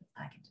 Well,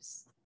 I can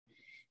just,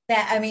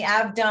 I mean,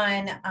 I've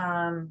done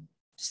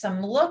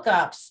some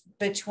lookups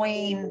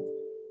between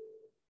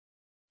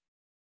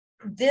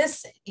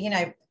this, you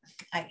know,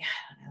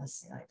 let's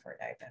see, like for it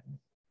open.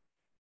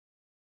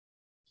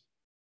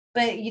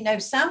 But, you know,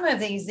 some of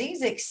these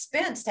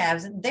expense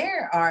tabs,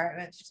 there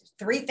are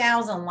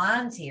 3,000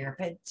 lines here,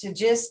 but to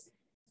just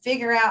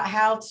figure out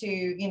how to,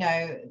 you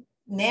know,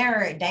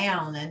 narrow it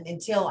down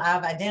until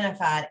I've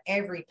identified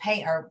every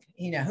pay, or,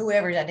 you know,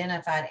 whoever's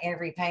identified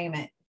every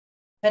payment.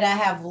 But I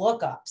have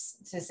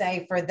lookups to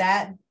say for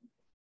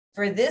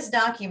this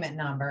document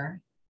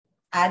number,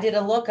 I did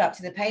a lookup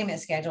to the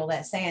payment schedule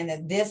that's saying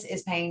that this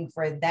is paying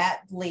for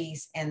that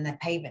lease and the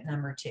payment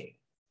number 2.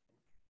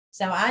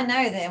 So I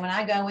know that when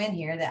I go in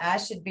here that I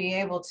should be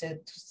able to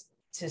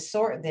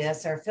sort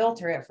this or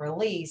filter it for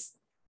lease,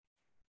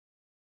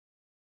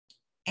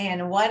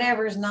 and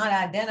whatever's not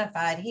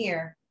identified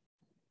here,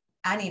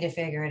 I need to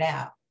figure it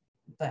out.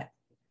 But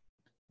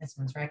this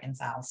one's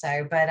reconciled.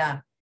 So,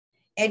 but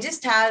it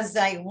just ties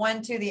like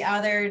one to the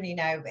other, you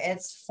know,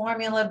 it's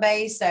formula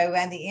based. So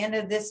at the end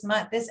of this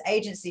month, this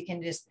agency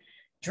can just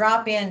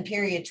drop in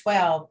period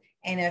 12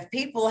 And if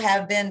people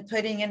have been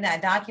putting in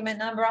that document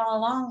number all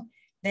along,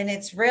 then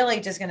it's really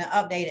just going to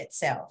update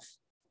itself.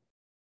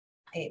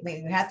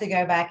 You have to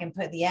go back and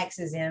put the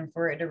X's in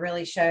for it to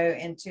really show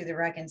into the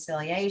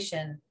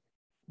reconciliation.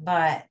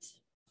 But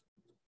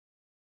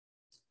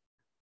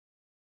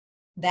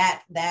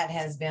that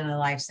has been a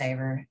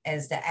lifesaver,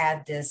 is to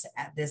add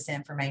this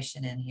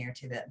information in here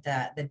to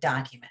the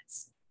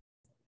documents.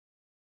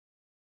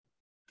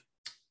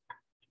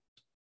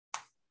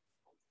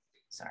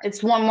 Sorry.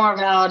 It's one more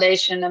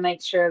validation to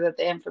make sure that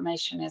the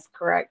information is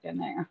correct in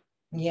there.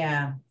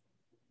 Yeah.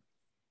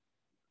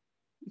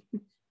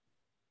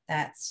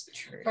 That's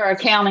true. For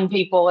accounting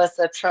people, it's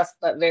a trust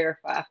but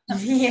verify.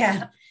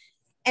 Yeah.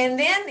 And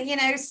then, you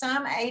know,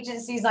 some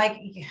agencies, like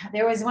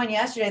there was one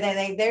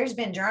yesterday, there's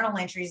been journal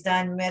entries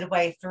done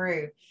midway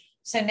through.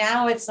 So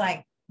now it's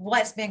like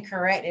what's been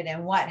corrected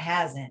and what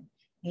hasn't.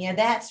 You know,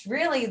 that's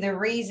really the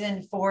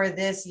reason for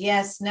this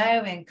yes,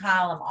 no in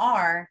column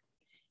R,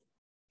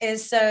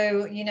 is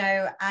so, you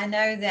know, I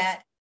know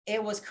that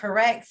it was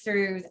correct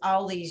through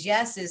all these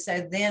yeses.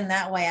 So then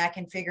that way I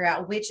can figure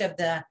out which of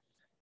the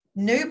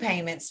new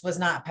payments was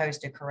not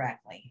posted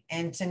correctly,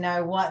 and to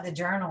know what the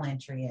journal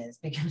entry is,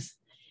 because,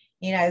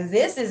 you know,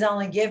 this is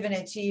only giving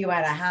it to you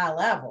at a high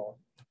level.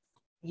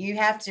 You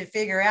have to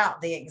figure out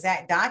the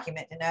exact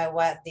document to know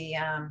what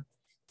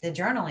the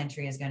journal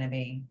entry is going to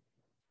be.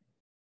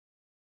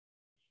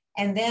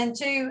 And then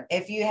too,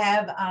 if you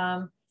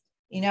have,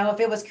 you know, if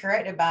it was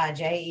corrected by a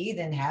JE,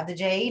 then have the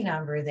JE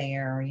number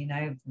there, or, you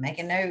know, make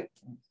a note.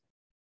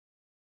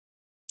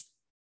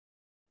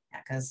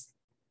 Because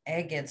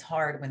it gets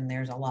hard when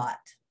there's a lot.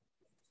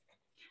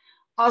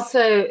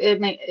 Also,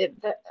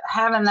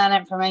 having that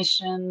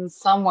information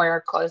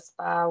somewhere close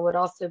by would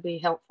also be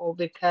helpful,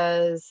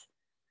 because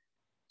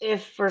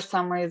if for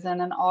some reason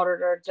an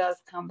auditor does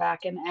come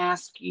back and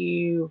ask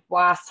you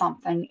why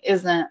something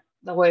isn't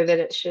the way that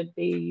it should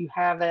be, you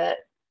have it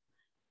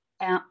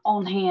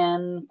on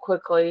hand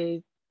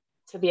quickly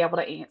to be able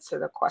to answer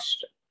the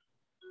question.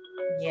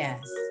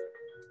 Yes.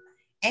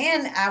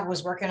 And I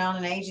was working on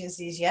an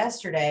agencies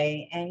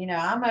yesterday, and, you know,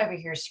 I'm over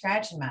here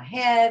scratching my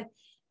head,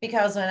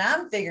 because when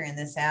I'm figuring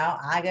this out,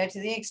 I go to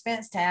the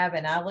expense tab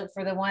and I look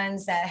for the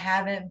ones that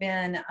haven't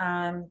been,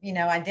 you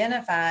know,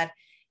 identified.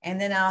 And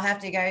then I'll have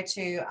to go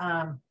to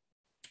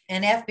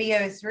an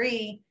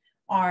FBO3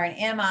 or an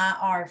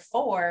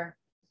MIR4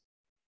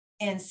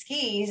 in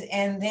skis,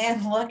 and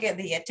then look at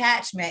the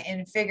attachment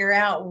and figure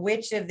out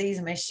which of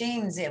these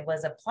machines it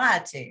was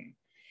applied to.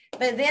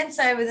 But then,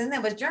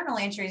 there was journal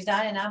entries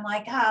done, and I'm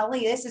like,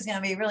 golly, this is going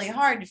to be really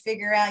hard to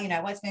figure out, you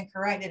know, what's been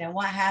corrected and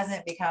what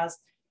hasn't, because,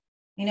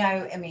 you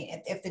know, I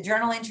mean, if the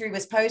journal entry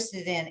was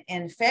posted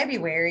in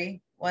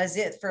February, was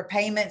it for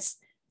payments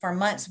for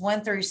months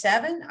 1 through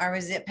 7, or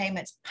was it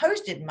payments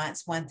posted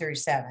months 1 through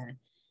 7?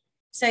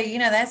 So, you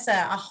know, that's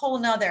a whole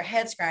nother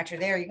head scratcher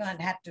there. You're going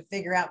to have to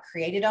figure out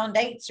created on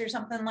dates or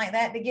something like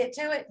that to get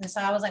to it. And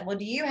so I was like, well,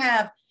 do you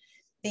have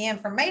the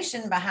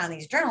information behind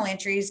these journal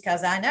entries?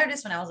 Because I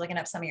noticed when I was looking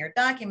up some of your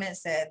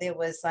documents that there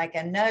was like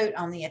a note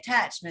on the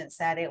attachments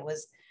that it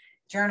was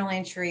journal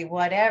entry,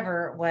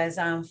 whatever was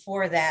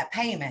for that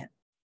payment.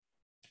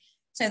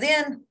 So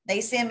then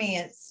they send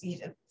me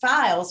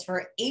files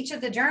for each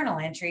of the journal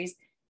entries,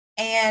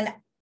 and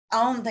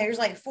there's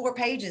like 4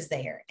 pages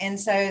there. And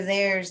so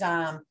there's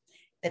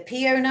the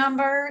PO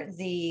number,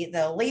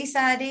 the lease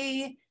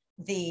ID,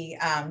 the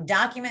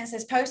documents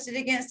that's posted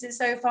against it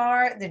so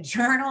far, the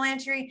journal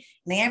entry,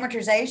 the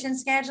amortization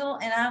schedule.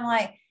 And I'm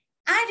like,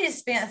 I just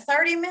spent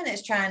 30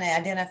 minutes trying to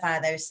identify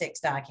those 6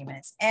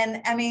 documents.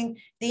 And I mean,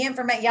 the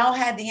information, y'all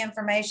had the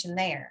information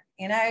there,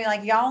 you know,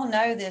 like y'all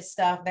know this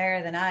stuff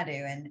better than I do.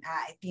 And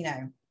I, you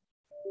know,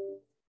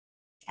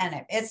 I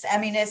know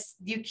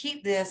you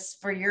keep this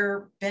for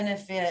your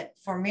benefit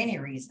for many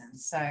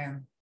reasons. So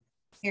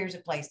here's a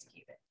place to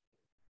keep it.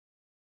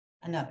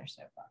 Another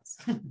soapbox.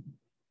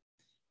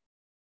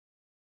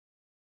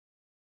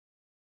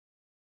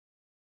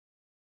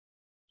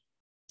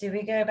 Do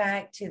we go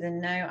back to the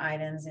no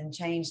items and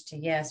change to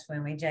yes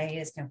when JE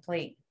is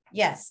complete?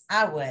 Yes,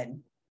 I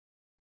would.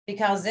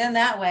 Because then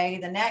that way,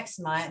 the next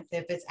month,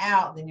 if it's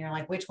out, then you're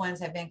like, which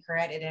ones have been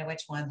corrected and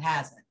which one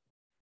hasn't.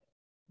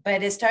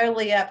 But it's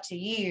totally up to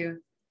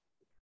you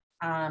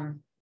to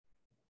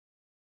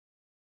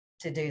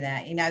do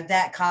that. You know,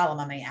 that column,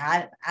 I mean,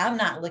 I'm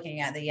not looking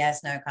at the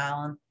yes, no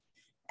column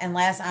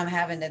unless I'm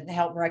having to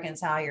help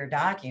reconcile your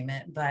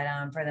document. But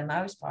for the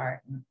most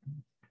part,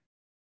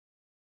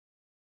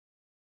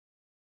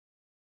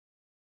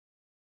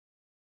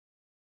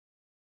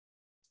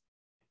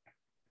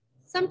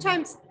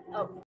 sometimes,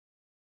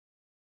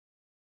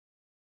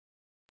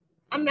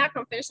 I'm not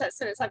going to finish that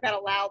sentence. I've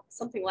got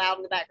something loud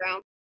in the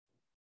background.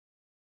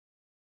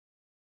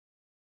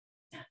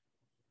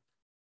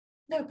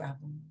 No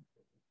problem.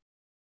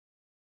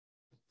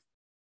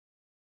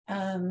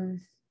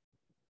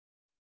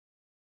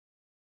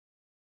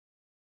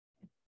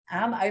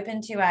 I'm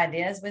open to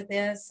ideas with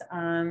this.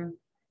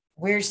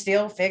 We're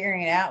still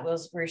figuring it out.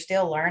 We're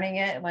still learning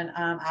it. When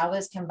I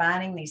was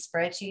combining these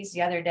spreadsheets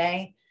the other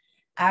day,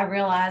 I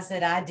realized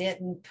that I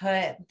didn't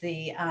put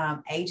the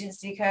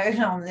agency code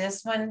on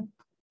this one.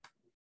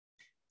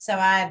 So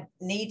I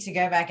need to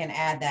go back and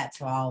add that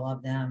to all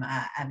of them.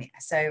 I mean,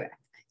 so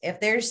if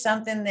there's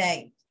something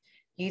that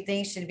you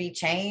think should be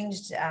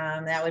changed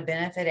that would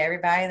benefit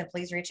everybody, then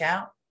please reach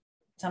out.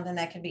 Something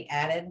that could be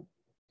added.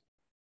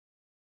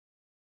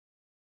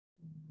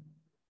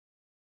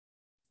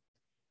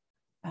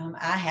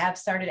 I have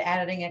started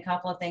adding a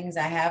couple of things.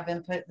 I have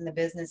been put in the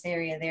business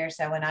area there.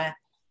 So when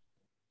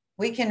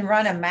we can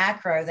run a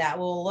macro that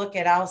will look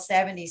at all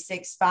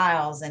 76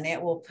 files, and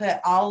it will put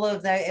all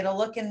of the, it'll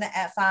look in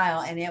that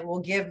file, and it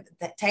will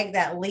take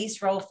that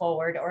lease roll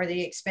forward or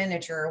the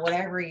expenditure or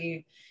whatever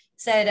you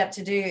set it up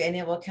to do. And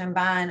it will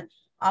combine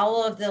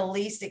all of the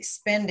lease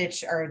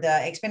expenditure or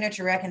the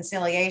expenditure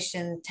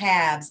reconciliation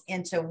tabs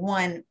into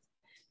one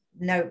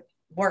note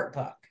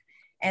workbook.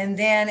 And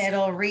then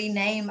it'll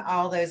rename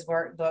all those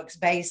workbooks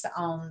based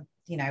on,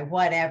 you know,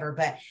 whatever.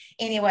 But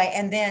anyway,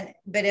 and then,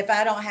 but if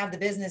I don't have the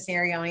business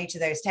area on each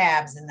of those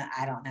tabs, then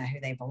I don't know who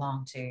they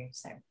belong to.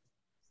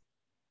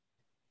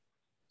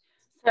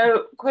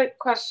 So quick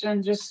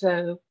question, just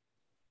to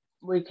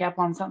recap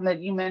on something that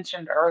you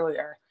mentioned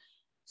earlier.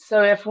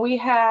 So if we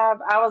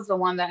have, I was the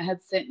one that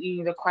had sent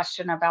you the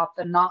question about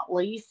the not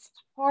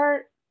leased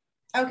part.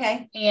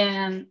 Okay.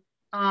 And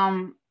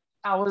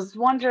I was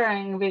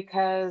wondering,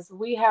 because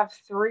we have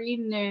 3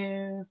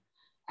 new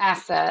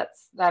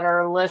assets that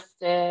are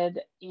listed,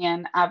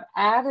 and I've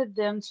added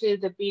them to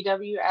the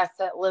BW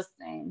asset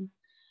listing.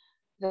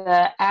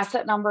 The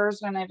asset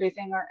numbers and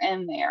everything are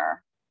in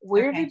there.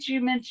 Where did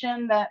you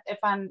mention that if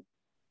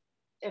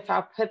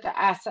I put the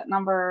asset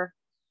number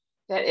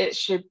that it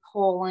should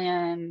pull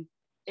in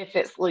if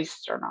it's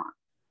leased or not?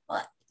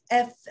 Well,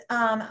 if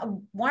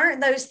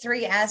weren't those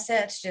 3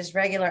 assets just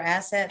regular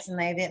assets and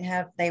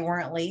they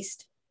weren't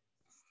leased?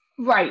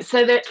 Right.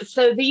 So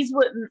these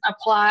wouldn't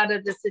apply to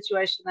the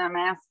situation that I'm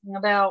asking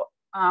about.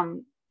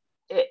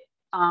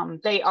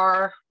 They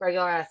are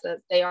regular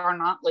assets. They are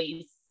not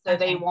leased, so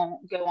they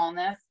won't go on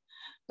this.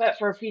 But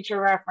for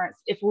future reference,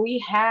 if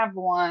we have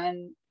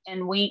one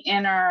and we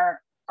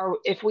enter, or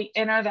if we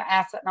enter the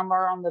asset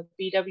number on the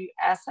BW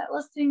asset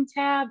listing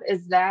tab,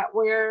 is that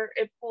where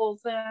it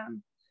pulls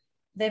in?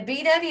 The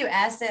BW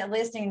asset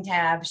listing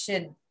tab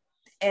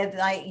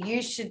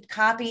you should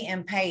copy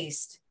and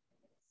paste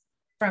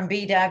from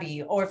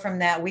BW or from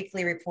that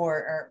weekly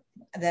report or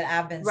that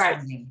I've been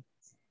sending.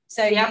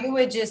 So you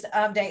would just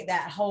update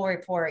that whole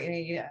report.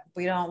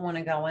 We don't want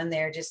to go in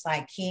there just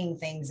like keying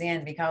things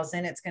in, because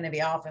then it's going to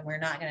be off and we're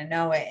not going to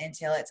know it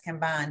until it's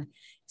combined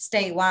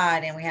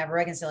statewide and we have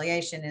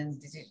reconciliation,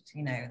 and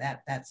you know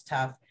that's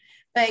tough.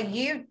 But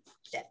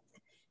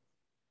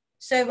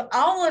so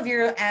all of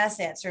your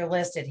assets are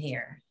listed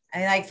here,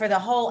 and like for the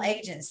whole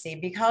agency,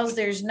 because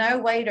there's no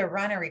way to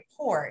run a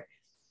report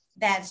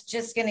that's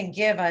just going to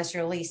give us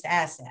your leased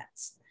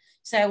assets.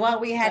 So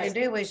what we had to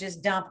do was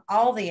just dump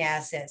all the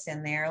assets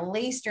in there,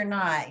 leased or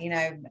not. You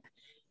know,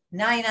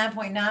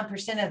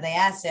 99.9% of the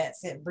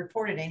assets that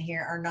reported in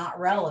here are not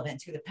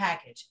relevant to the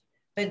package.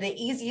 But the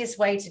easiest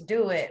way to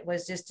do it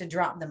was just to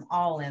drop them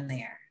all in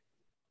there.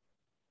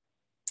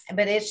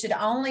 But it should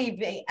only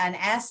be, an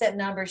asset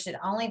number should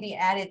only be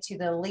added to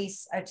the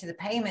lease or to the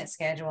payment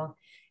schedule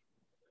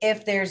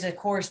if there's a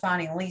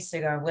corresponding lease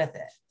to go with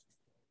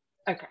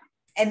it. Okay.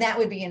 And that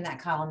would be in that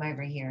column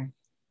over here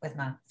with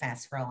my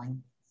fast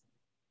scrolling.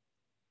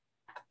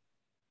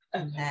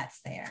 And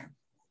that's there.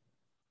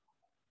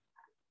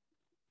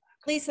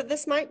 Lisa,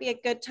 this might be a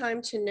good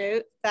time to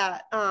note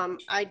that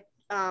I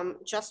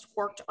just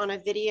worked on a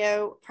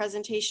video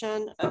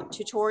presentation, a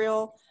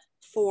tutorial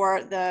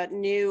for the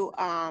new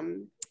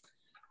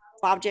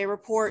Bob J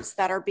reports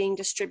that are being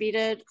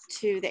distributed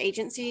to the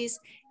agencies.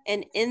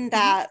 And in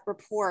that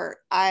report,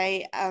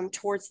 I,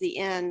 towards the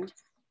end,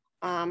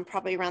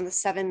 probably around the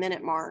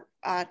 7-minute mark,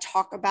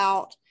 talk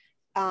about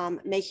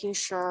making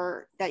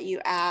sure that you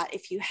add,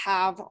 if you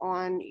have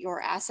on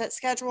your asset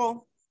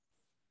schedule,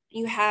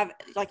 you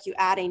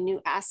add a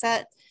new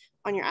asset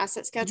on your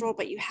asset schedule,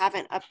 but you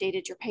haven't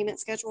updated your payment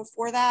schedule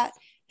for that,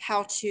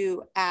 how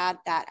to add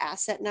that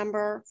asset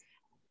number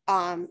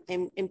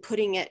and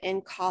putting it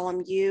in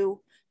column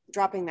U,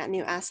 dropping that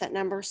new asset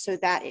number so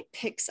that it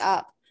picks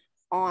up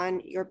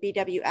on your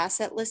BW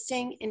asset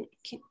listing. And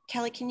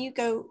Kelly, can you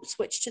go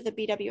switch to the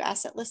BW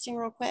asset listing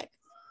real quick?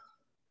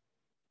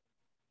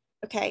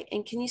 Okay,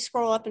 and can you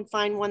scroll up and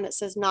find one that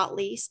says not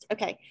leased?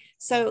 Okay,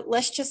 so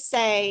let's just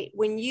say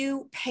when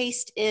you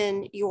paste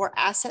in your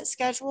asset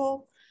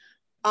schedule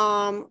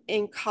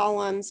in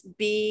columns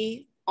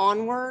B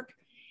onward,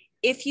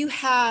 if you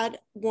had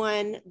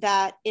one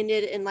that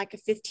ended in like a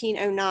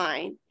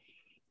 1509,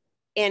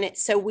 and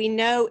so we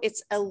know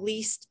it's a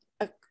leased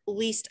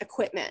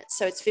equipment,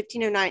 so it's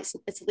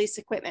 1509, it's leased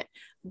equipment,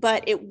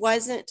 but it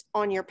wasn't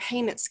on your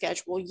payment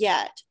schedule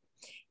yet,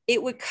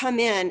 it would come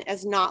in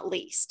as not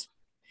leased,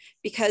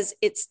 because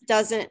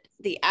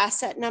the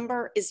asset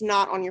number is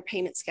not on your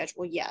payment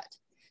schedule yet.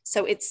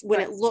 So it's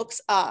when it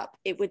looks up,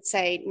 it would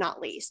say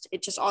not leased.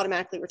 It just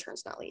automatically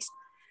returns not leased.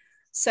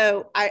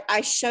 So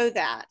I show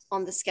that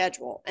on the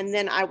schedule. And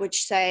then I would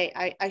say,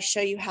 I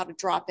show you how to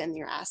drop in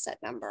your asset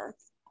number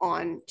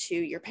onto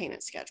your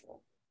payment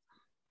schedule.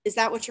 Is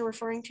that what you're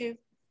referring to?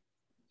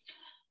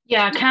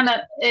 Yeah, kind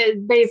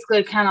of,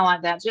 basically kind of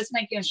like that. Just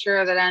making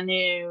sure that I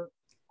knew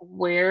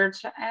where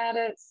to add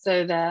it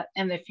so that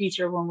in the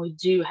future, when we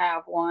do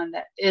have one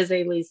that is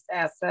a leased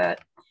asset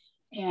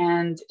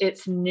and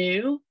it's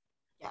new,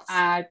 Yes.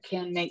 I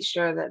can make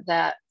sure that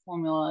that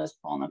formula is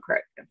pulling the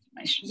correct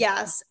information.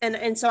 Yes.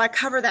 And so I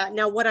cover that.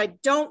 Now, what I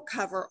don't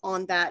cover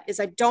on that is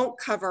I don't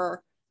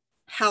cover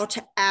how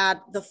to add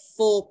the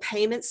full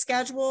payment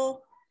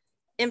schedule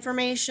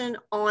information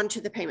onto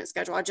the payment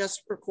schedule. I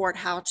just record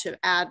how to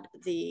add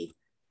the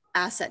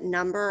asset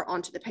number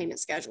onto the payment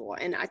schedule.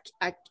 And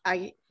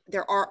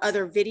there are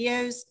other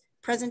videos,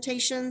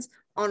 presentations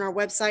on our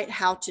website,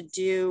 how to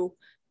do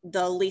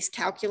the lease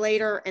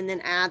calculator and then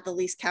add the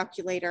lease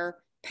calculator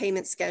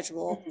payment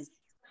schedule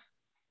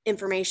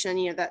information,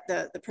 you know, that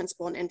the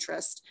principal and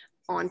interest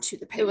onto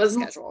the payment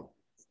schedule.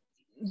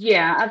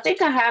 Yeah, I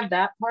think I have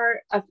that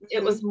part.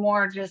 It was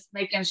more just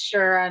making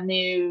sure I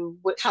knew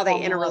how they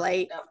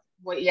interrelate.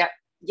 Yeah.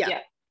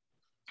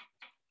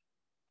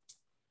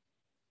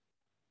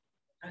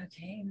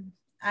 Okay,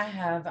 I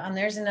have,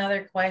 there's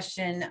another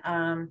question.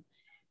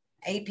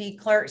 AP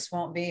clerks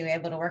won't be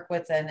able to work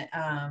with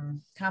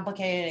an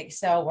complicated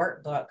Excel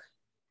workbook.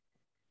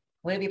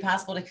 Would it be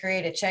possible to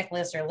create a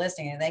checklist or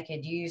listing that they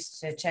could use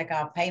to check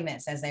off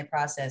payments as they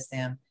process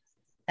them?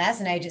 That's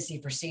an agency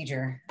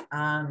procedure.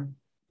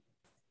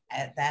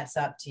 That's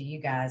up to you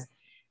guys.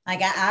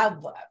 Like I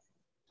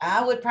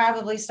would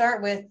probably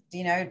start with,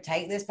 you know,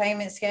 take this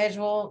payment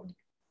schedule,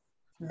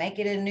 make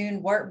it a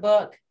new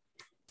workbook,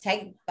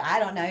 take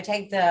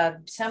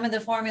some of the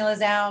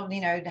formulas out,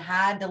 you know,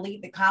 to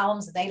delete the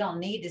columns that they don't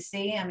need to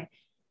see. I mean,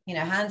 you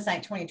know,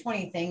 hindsight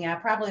 2020 thing, I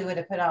probably would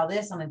have put all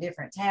this on a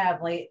different tab,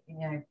 you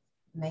know,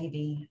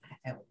 maybe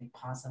that would be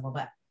possible,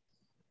 but,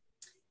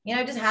 you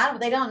know, just hide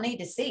what they don't need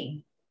to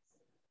see.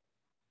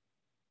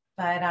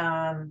 But,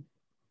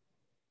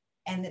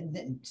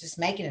 and just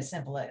making it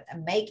simple,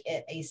 make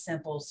it a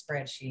simple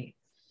spreadsheet.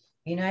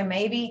 You know,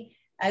 maybe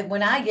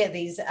when I get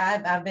these,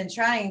 I've been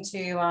trying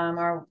to,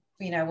 or,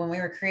 you know, when we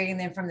were creating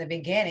them from the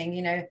beginning,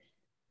 you know,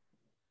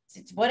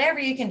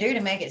 whatever you can do to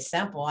make it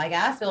simple. Like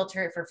I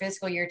filter it for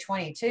fiscal year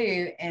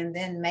 22 and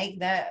then make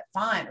that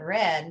font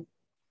red.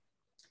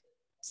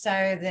 So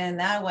then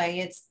that way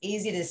it's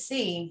easy to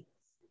see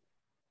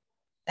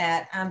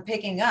that I'm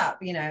picking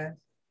up, you know,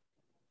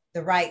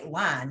 the right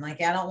line.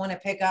 Like I don't want to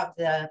pick up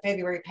the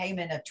February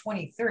payment of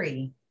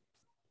 23.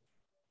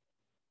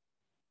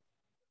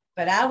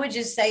 But I would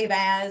just save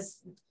as,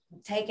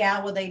 take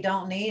out what they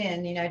don't need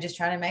and, you know, just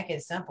try to make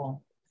it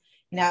simple.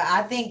 You know,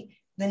 I think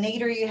the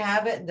neater you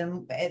have it,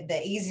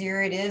 the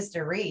easier it is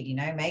to read, you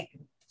know, make,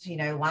 you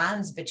know,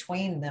 lines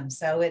between them.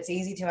 So it's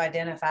easy to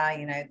identify,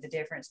 you know, the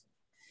difference,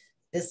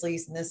 this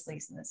lease and this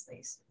lease and this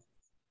lease.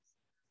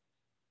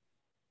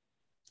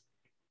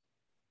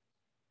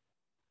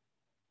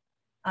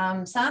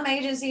 Some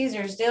agencies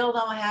are still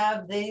don't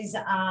have these,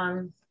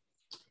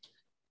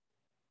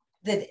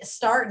 the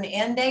start and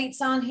end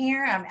dates on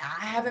here.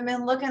 I haven't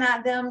been looking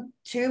at them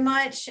too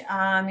much. You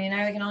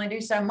know, we can only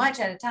do so much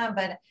at a time,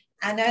 but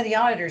I know the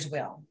auditors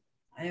will.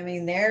 I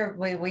mean,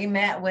 we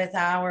met with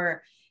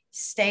our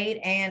state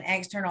and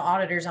external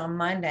auditors on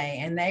Monday,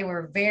 and they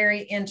were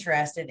very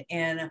interested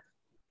in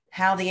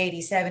how the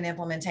 87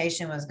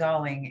 implementation was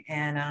going,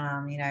 and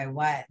you know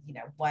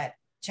what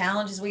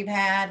challenges we've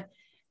had,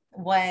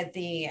 what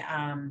the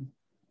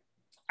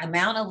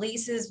amount of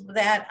leases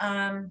that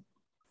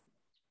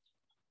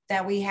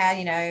that we had,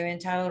 you know, in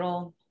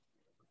total.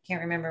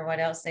 Can't remember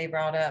what else they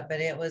brought up, but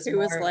it was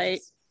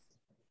late.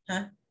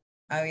 Huh?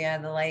 Oh yeah,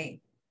 the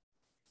late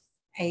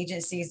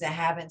agencies that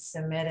haven't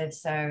submitted.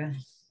 So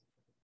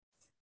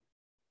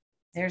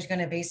there's going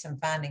to be some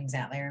findings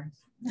out there.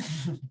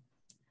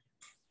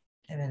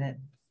 It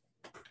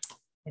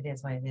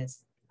is what it is.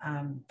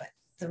 But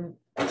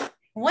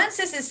once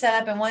this is set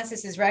up and once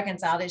this is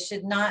reconciled, it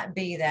should not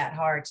be that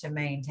hard to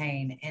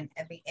maintain. And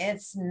I mean,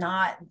 it's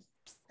not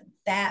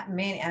that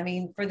many. I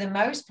mean, for the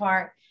most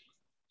part,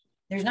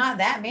 there's not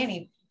that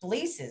many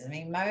leases. I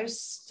mean,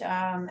 most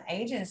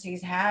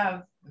agencies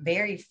have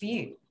very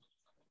few.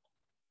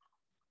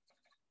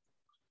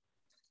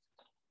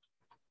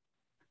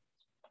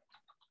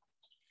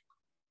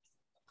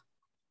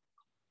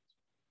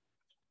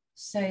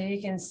 So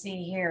you can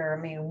see here,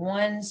 I mean,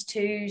 1s,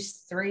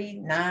 2s, 3,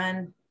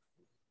 9,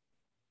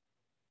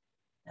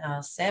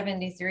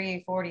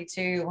 73,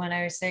 42,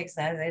 106.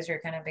 Those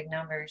are kind of big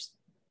numbers.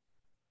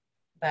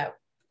 But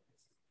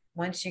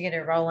once you get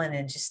it rolling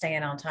and just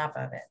staying on top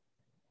of it.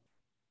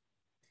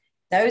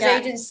 Those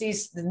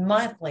agencies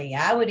monthly,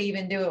 I would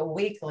even do it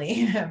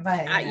weekly.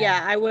 But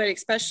yeah, I would,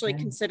 especially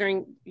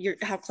considering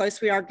how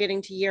close we are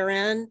getting to year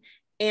end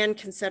and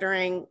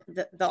considering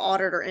the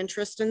auditor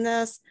interest in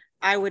this.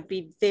 I would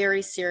be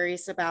very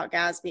serious about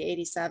GASB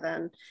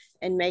 87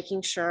 and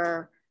making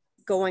sure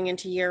going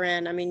into year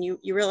end. I mean, you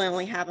really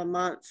only have a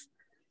month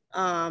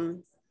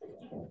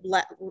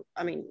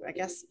I mean, I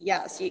guess,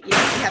 yes, you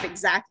have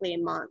exactly a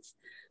month.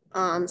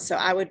 So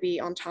I would be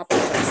on top of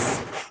this.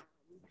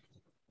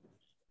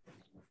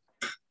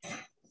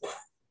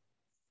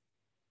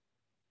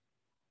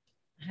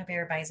 I hope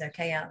everybody's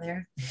okay out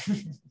there.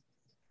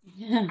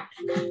 Yeah.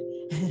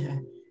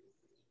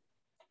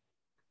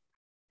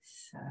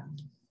 So,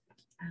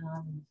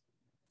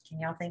 can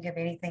y'all think of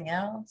anything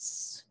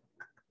else?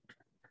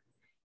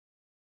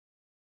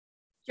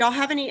 Y'all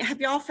have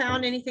y'all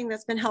found anything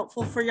that's been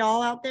helpful for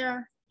y'all out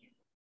there?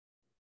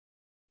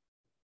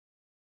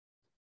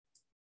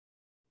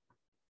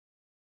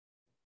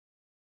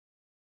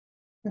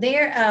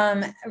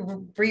 They're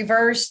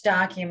reverse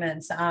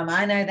documents.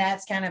 I know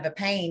that's kind of a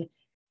pain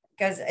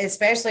because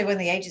especially when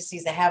the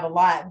agencies that have a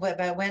lot,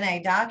 but when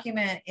a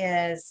document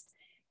is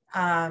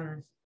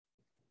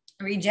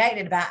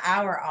rejected by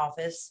our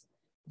office,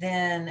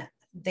 then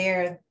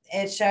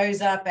it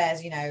shows up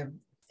as,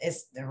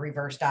 it's the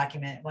reverse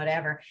document,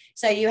 whatever.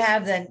 So you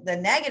have the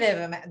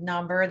negative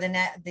number,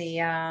 let's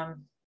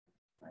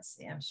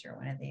see, I'm sure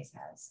one of these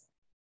has.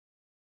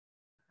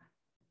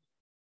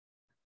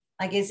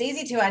 Like it's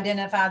easy to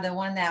identify the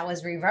one that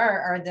was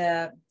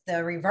the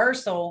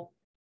reversal,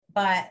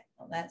 but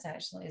that's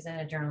actually, is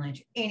that a journal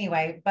entry?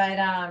 Anyway, but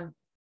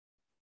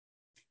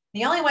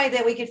the only way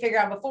that we could figure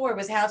out before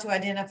was how to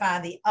identify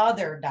the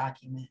other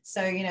document.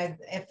 So,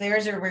 if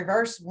there's a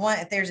reverse one,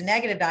 if there's a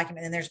negative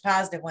document, then there's a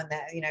positive one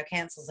that,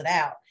 cancels it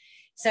out.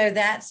 So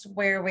that's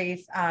where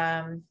we've,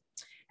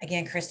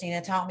 again,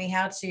 Christina taught me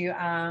how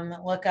to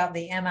look up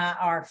the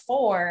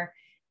MIR4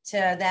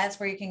 that's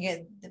where you can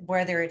get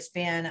whether it's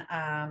been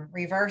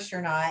reversed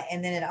or not.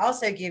 And then it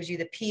also gives you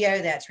the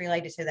PO that's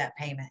related to that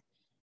payment.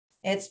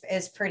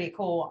 It's pretty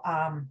cool.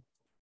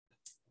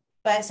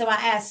 But so I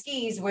asked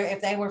skis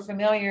if they were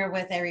familiar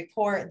with a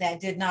report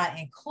that did not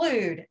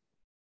include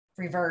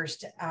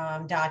reversed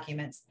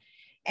documents.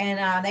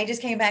 And they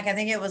just came back, I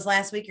think it was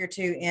last week or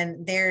two,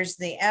 and there's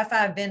the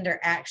FI vendor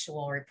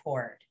actual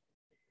report.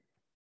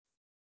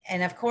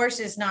 And of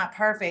course, it's not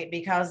perfect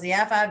because the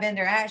FI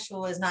vendor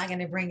actual is not going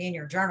to bring in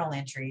your journal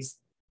entries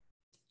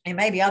and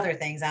maybe other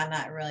things. I'm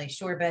not really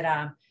sure, but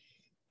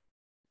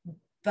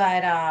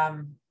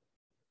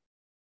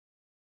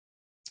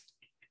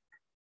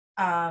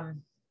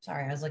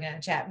sorry, I was looking at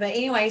the chat. But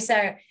anyway,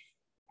 so,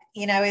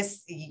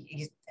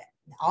 it's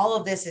all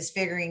of this is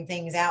figuring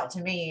things out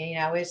to me.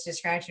 It's just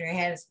scratching your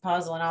head, it's a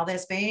puzzle and all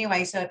this. But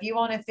anyway, so if you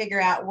want to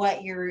figure out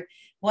what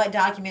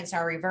documents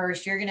are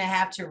reversed, you're going to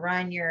have to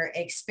run your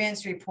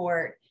expense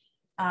report.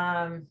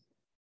 You're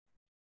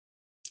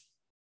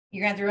going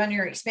to have to run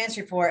your expense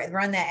report,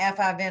 run that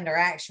FI vendor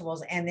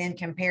actuals, and then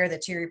compare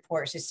the two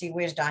reports to see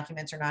which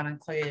documents are not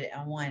included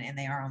on one and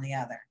they are on the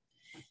other.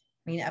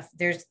 I mean, if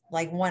there's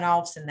like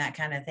one-offs and that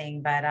kind of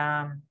thing, but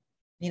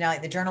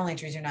like the journal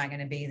entries are not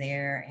going to be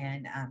there,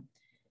 and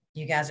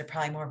you guys are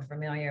probably more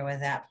familiar with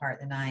that part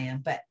than I am,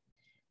 but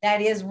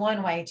that is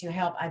one way to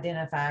help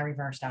identify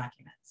reverse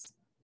documents.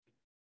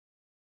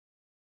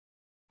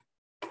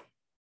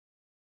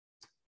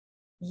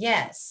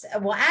 Yes,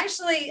 well,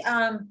 actually,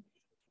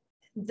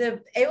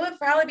 it would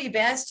probably be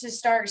best to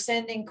start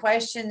sending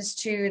questions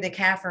to the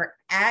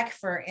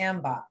ACFR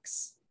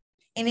inbox.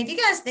 And if you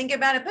guys think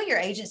about it, put your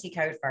agency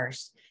code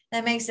first.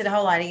 That makes it a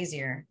whole lot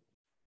easier.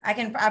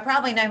 I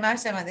probably know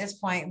most of them at this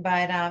point,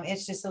 but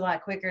it's just a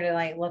lot quicker to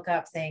like look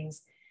up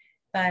things.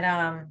 But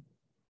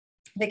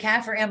the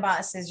ACFR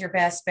inbox is your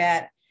best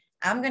bet.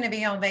 I'm going to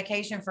be on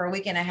vacation for a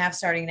week and a half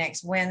starting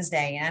next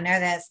Wednesday. And I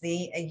know that's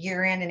the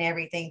year end and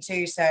everything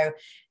too. So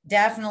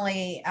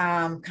definitely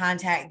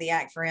contact the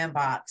ACFR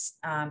inbox.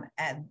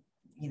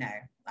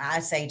 I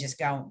say just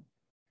going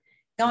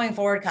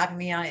forward, copy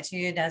me on it too.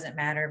 It doesn't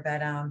matter,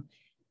 but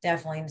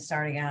definitely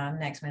starting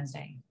next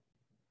Wednesday.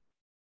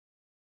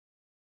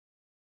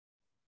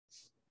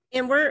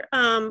 And we're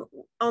on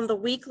the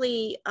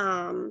weekly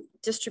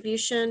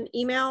distribution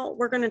email.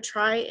 We're going to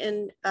try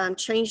and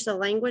change the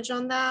language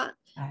on that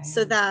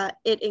so that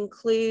it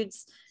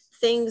includes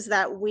things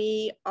that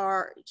we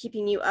are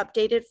keeping you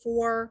updated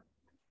for.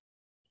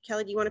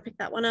 Kelly, do you want to pick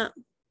that one up?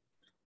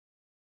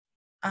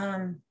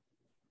 Or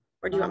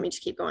do you want me to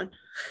keep going?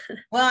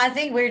 Well, I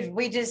think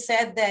we just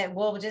said that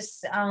we'll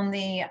just on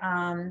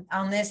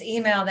this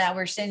email that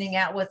we're sending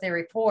out with the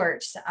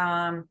reports,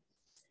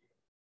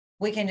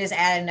 we can just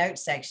add a note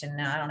section.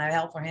 I don't know,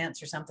 helpful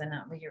hints or something,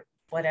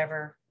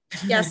 whatever.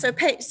 Yeah, so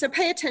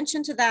pay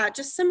attention to that.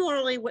 Just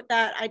similarly with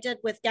that I did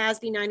with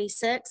GASB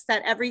 96,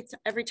 that every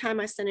time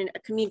I send a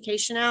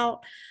communication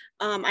out,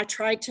 I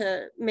tried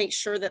to make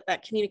sure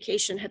that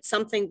communication had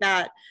something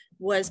that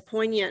was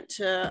poignant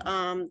to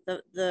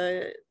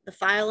the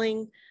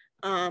filing.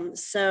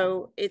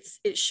 So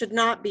it should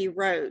not be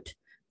rote.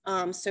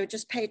 So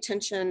just pay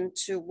attention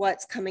to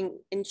what's coming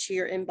into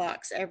your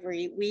inbox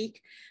every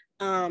week,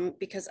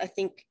 because I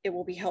think it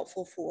will be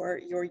helpful for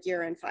your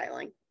year-end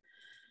filing.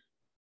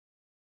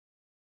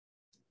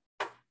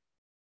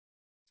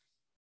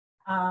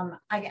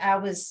 I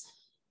was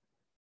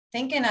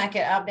thinking I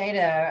could update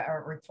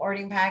a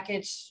reporting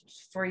package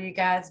for you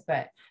guys,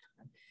 but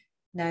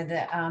no,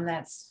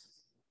 that's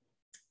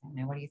I don't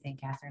know. What do you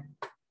think, Catherine?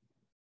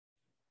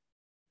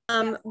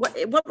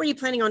 What were you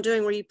planning on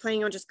doing? Were you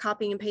planning on just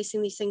copying and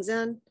pasting these things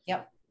in?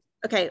 Yep.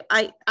 Okay,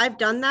 I've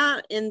done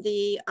that in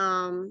the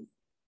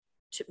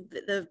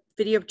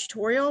video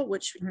tutorial,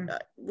 which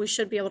we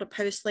should be able to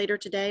post later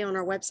today on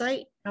our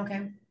website.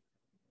 Okay.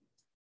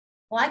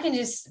 Well, I can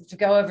just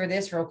go over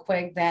this real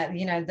quick that,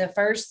 you know, the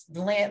first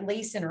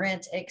lease and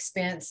rent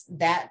expense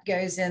that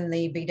goes in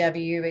the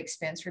BW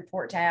expense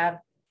report tab.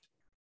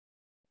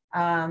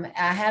 I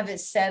have it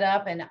set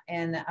up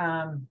and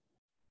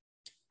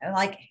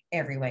like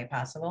every way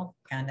possible,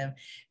 kind of,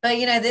 but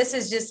you know, this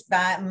is just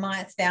by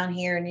month down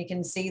here, and you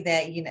can see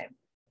that, you know,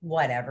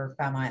 whatever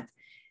by month.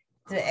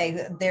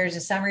 There's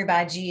a summary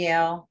by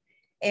GL.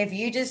 If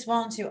you just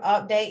want to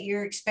update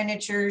your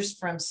expenditures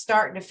from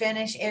start to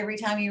finish every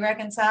time you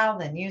reconcile,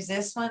 then use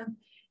this one.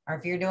 Or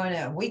if you're doing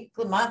a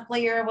weekly,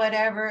 monthly, or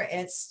whatever,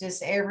 it's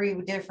just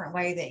every different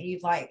way that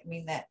you'd like. I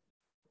mean, that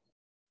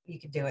you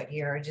could do it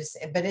here, or just,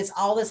 but it's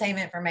all the same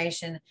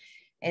information.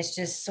 It's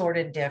just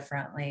sorted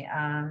differently.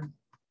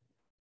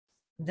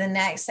 The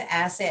next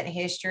asset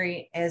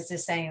history is the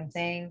same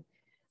thing.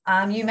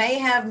 You may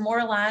have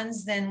more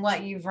lines than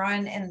what you've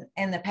run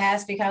in the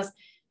past, because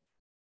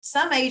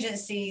some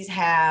agencies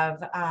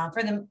have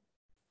for them,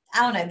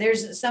 I don't know,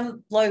 there's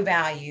some low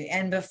value.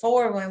 And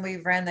before, when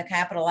we've run the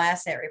capital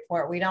asset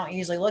report, we don't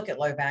usually look at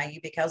low value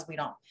because we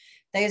don't,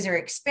 those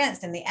are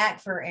expensed in the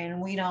ACFR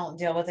and we don't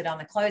deal with it on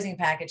the closing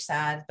package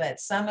side. But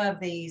some of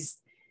these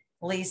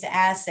leased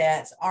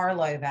assets are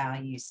low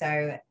value.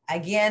 So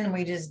again,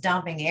 we just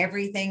dumping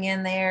everything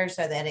in there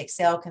so that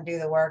Excel can do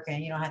the work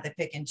and you don't have to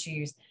pick and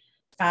choose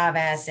 5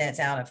 assets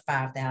out of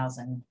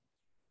 5,000.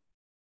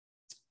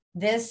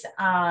 This,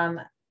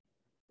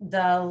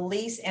 the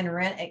lease and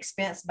rent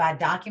expense by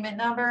document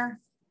number.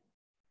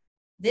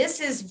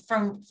 This is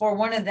for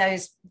one of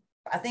those,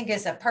 I think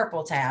it's a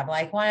purple tab,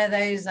 like one of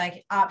those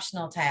like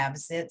optional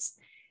tabs. It's,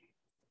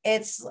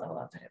 oh,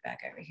 I'll put it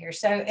back over here.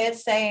 So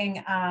it's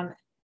saying,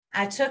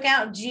 I took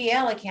out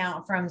GL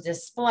account from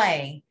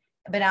display,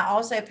 but I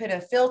also put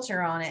a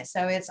filter on it.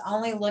 So it's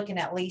only looking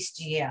at least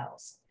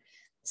GLs.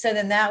 So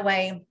then that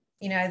way,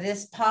 you know,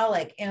 this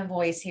Pollock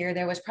invoice here,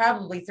 there was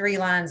probably 3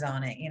 lines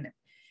on it, you know,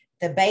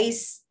 the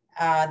base,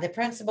 the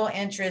principal,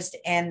 interest,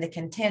 and the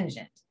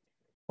contingent.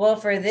 Well,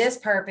 for this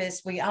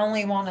purpose, we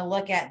only want to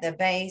look at the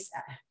base.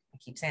 I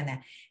keep saying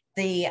that,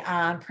 the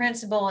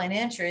principal and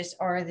interest,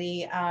 or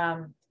the,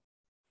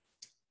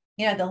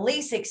 you know, the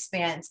lease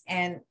expense,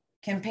 and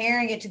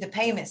comparing it to the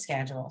payment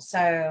schedule.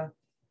 So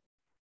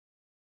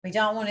we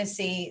don't want to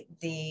see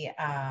the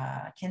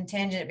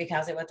contingent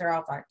because it would throw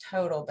off our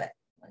total, but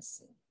let's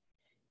see.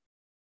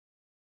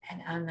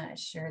 And I'm not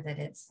sure that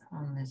it's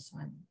on this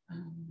one.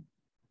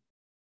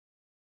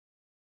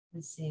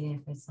 Let's see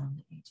if it's on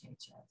the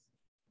HHS.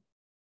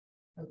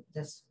 Oh,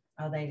 this,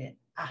 oh, they did.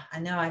 I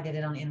know I did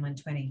it on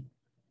N120.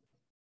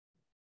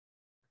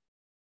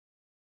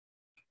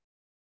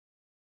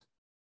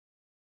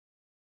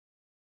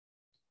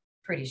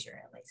 Pretty sure,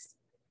 at least.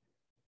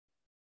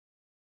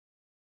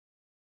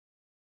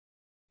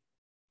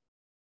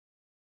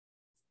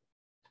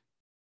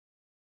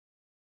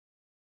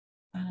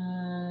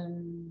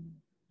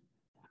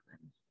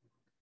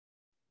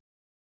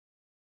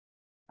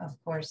 Of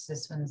course,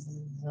 this one's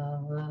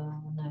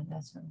no,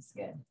 this one's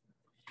good.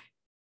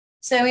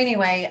 So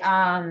anyway,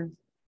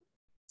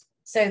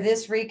 so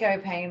this RICO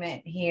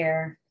payment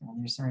here, well,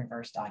 there's some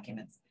reverse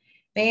documents,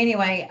 but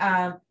anyway,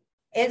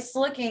 it's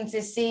looking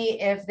to see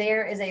if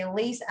there is a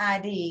lease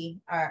ID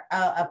or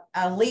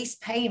a lease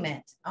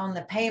payment on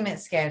the payment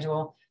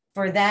schedule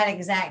for that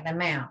exact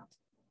amount.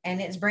 And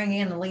it's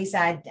bringing in the lease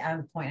ID.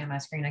 I'm pointing at my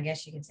screen. I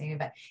guess you can see me,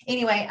 but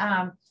anyway,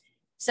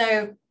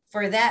 so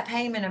for that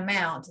payment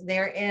amount,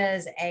 there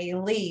is a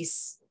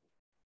lease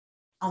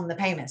on the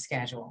payment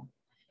schedule.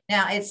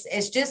 Now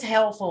it's just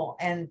helpful,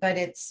 but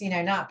it's, you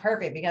know, not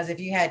perfect, because if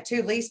you had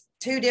two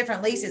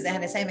different leases that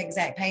had the same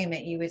exact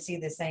payment, you would see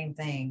the same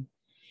thing.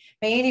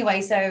 But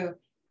anyway, so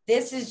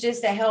this is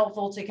just a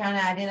helpful to kind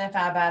of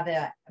identify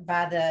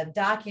by the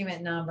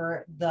document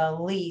number, the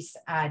lease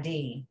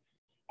ID.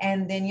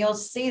 And then you'll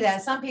see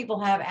that some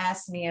people have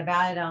asked me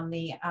about it on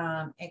the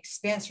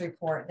expense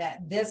report,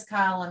 that this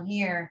column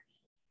here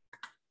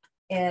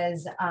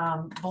is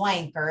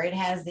blank, or it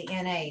has the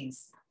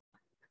NAs.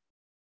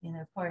 And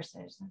of course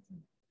there's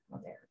nothing.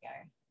 Well, there we go.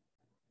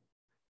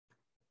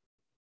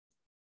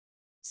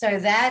 So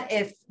that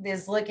if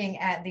is looking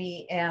at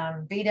the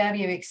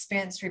BW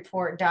expense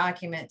report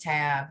document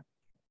tab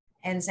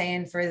and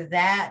saying for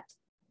that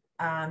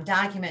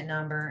document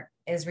number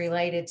is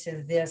related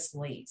to this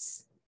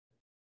lease.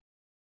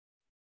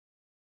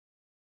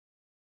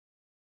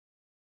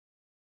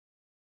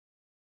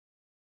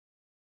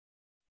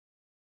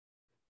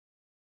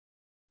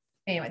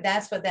 Anyway,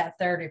 that's what that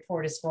third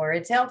report is for.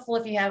 It's helpful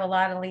if you have a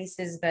lot of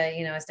leases, but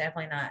you know, it's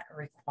definitely not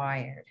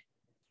required.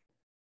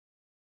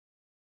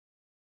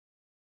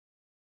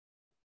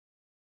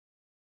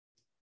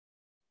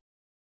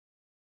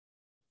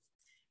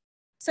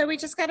 So we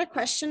just got a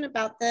question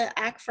about the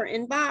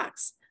ACFR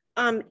inbox.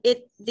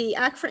 The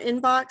ACFR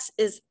inbox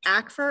is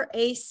ACFR,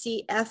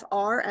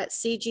 ACFR at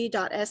cg.sc.gov.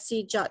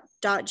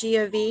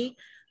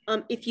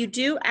 If you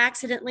do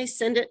accidentally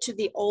send it to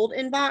the old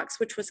inbox,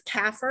 which was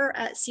CAFR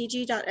at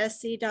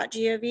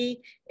cg.sc.gov,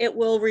 it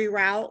will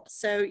reroute,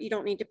 so you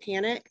don't need to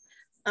panic.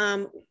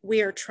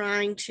 We are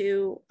trying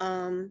to,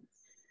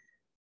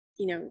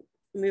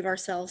 move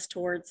ourselves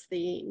towards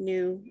the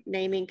new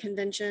naming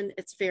convention.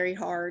 It's very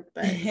hard,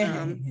 but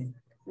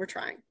we're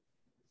trying.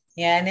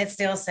 Yeah, and it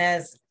still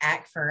says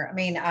CAFR.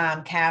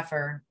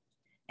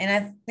 And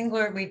I think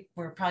we're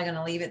probably going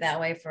to leave it that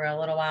way for a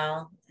little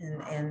while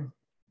and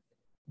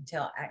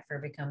until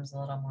ACFR becomes a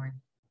little more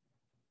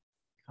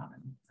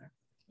common.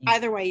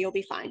 Either way, you'll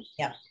be fine.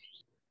 Yep.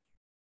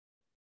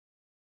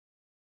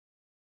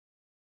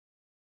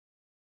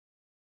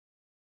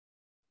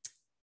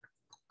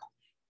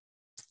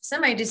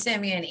 Somebody just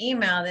sent me an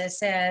email that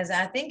says,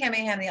 I think I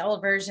may have the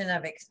old version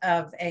of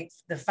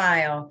the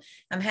file.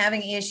 I'm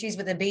having issues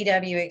with the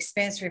BW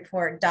expense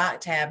report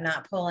doc tab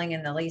not pulling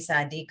in the lease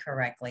ID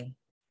correctly.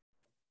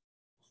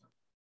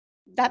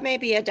 That may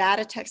be a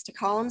data text to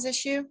columns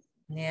issue.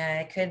 Yeah,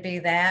 it could be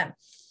that.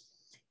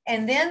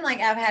 And then like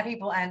I've had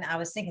people, and I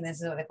was thinking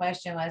this is what the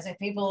question was, if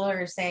people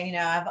are saying,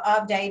 I've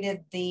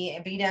updated the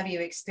BW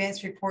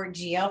expense report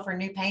GL for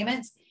new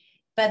payments,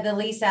 but the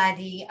lease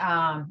ID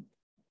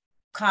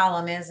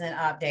column isn't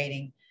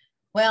updating.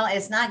 Well,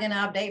 it's not going to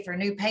update for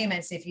new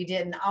payments if you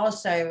didn't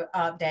also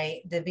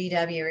update the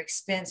BW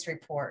expense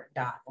report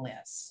dot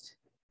list.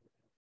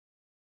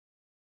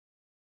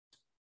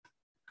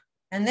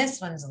 And this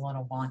one's a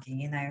little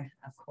wonky,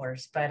 of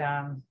course, but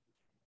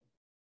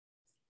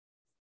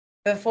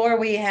before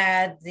we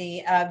had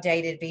the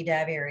updated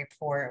BW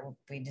report,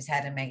 we just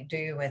had to make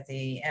do with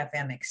the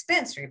FM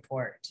expense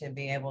report to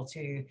be able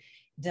to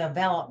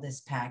develop this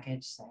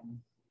package. So.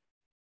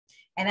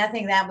 And I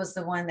think that was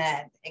the one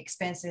that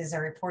expenses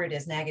are reported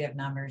as negative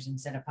numbers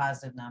instead of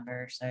positive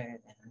numbers. So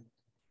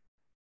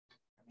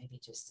maybe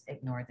just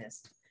ignore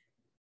this.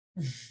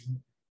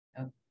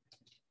 Oh.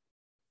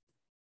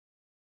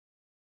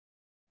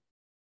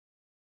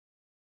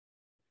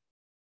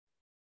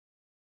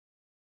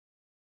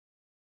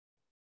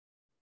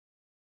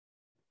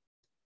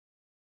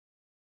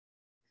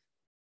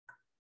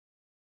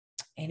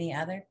 Any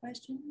other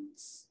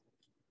questions?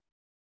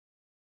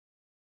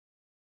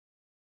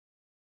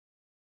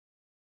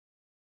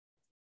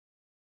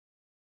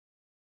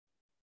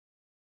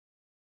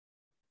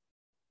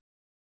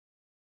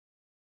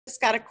 Just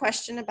got a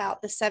question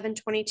about the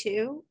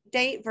 7/22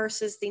 date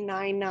versus the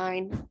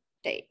 9/9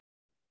 date.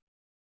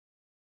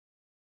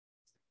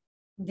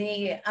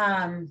 The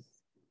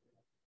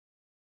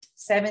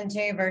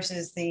 7/2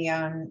 versus the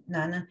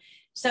 9/9.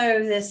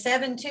 So the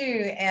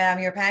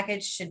 7/2, your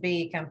package should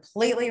be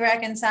completely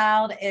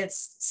reconciled.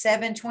 It's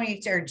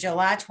 7/22 or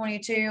July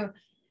 22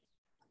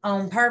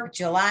 on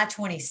July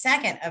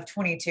 22nd of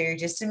 22,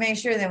 just to make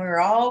sure that we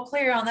were all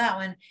clear on that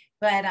one.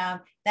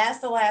 But that's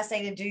the last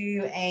day to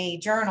do a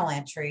journal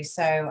entry.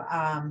 So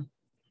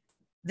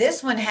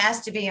this one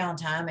has to be on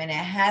time and it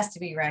has to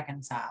be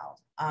reconciled.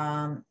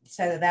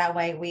 So that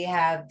way we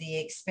have the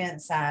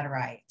expense side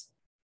right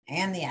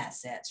and the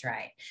assets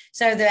right.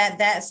 So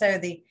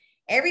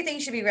everything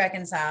should be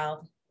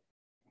reconciled.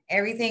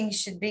 Everything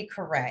should be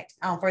correct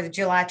for the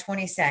July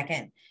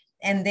 22nd.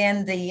 And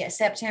then the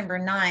September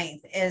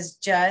 9th is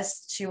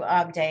just to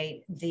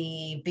update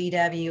the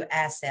BW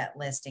asset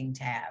listing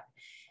tab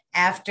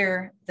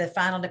after the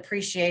final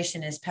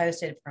depreciation is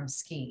posted from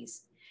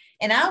skis.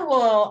 And I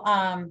will,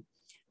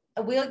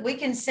 we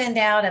can send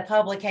out a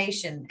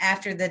publication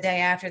after the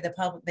day after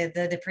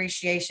the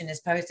depreciation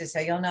is posted. So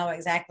you'll know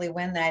exactly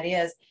when that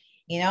is,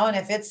 and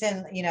if it's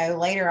in,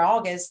 later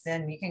August,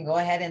 then you can go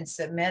ahead and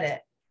submit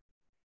it.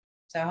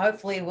 So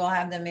hopefully we'll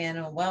have them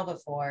in well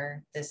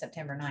before the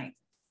September 9th,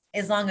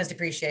 as long as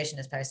depreciation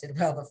is posted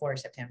well before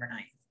September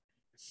 9th.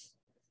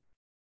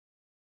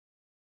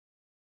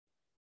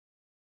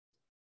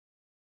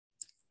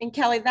 And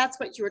Kelly, that's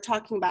what you were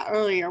talking about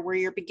earlier, where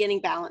your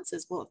beginning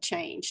balances will have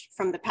changed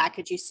from the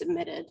package you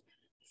submitted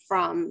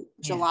from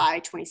July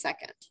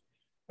 22nd.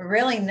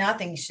 Really,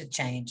 nothing should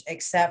change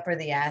except for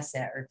the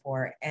asset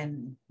report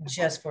and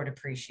just for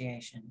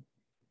depreciation.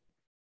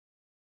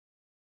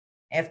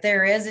 If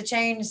there is a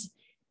change,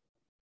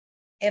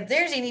 if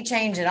there's any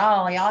change at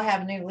all, y'all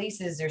have new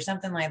leases or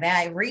something like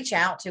that, reach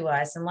out to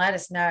us and let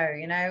us know,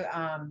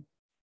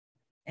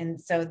 and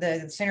so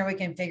the sooner we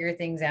can figure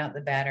things out,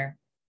 the better.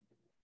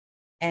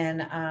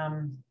 And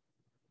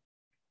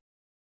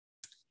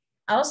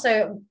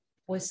also,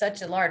 with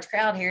such a large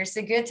crowd here, it's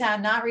a good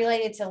time, not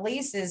related to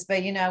leases,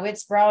 but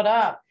it's brought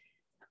up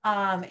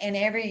in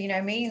every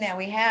meeting that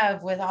we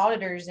have with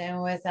auditors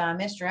and with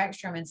Mr.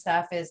 Ekstrom and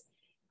stuff, is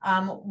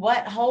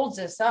what holds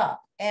us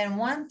up. And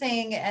one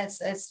thing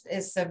it's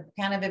a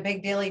kind of a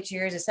big deal each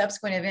year is a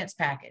subsequent events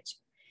package.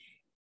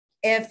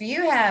 If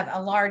you have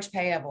a large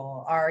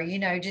payable or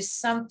just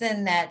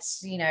something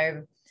that's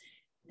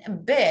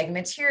big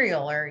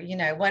material or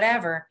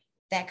whatever,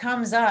 that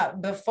comes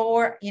up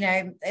before, you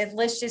know,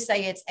 let's just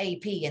say it's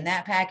AP and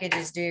that package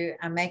is due,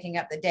 I'm making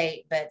up the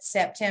date, but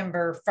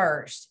September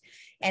 1st.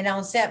 And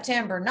on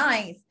September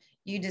 9th,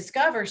 you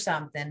discover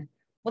something,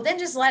 well, then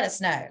just let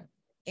us know,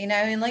 you know,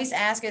 at least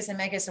ask us and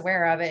make us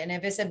aware of it. And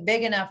if it's a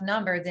big enough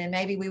number, then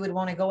maybe we would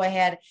want to go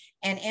ahead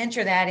and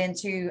enter that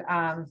into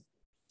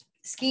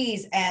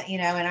skis at, you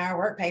know, in our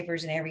work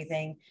papers and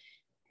everything.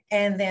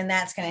 And then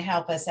that's going to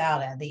help us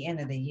out at the end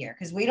of the year,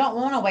 because we don't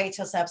want to wait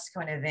till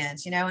subsequent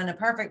events. You know, in a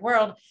perfect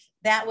world,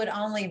 that would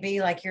only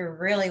be like your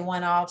really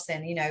one-offs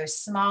and, you know,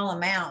 small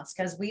amounts,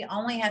 because we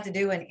only have to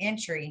do an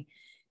entry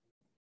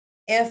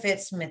if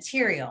it's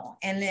material.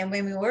 And then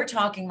when we were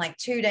talking like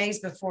 2 days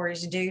before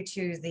it's due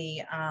to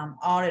the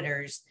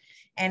auditors,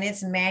 and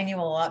it's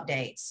manual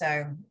updates.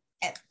 So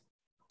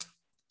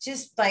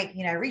just like,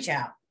 you know, reach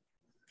out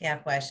if you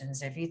have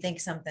questions. If you think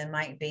something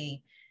might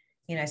be,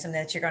 you know,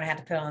 something that you're going to have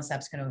to put on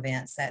subsequent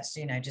events, that's,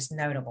 you know, just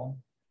notable.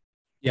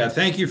 Yeah,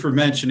 thank you for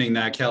mentioning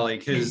that, Kelly,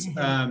 because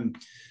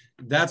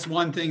that's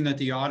one thing that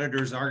the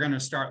auditors are going to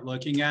start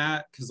looking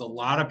at, because a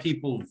lot of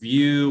people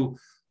view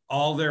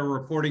all their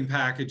reporting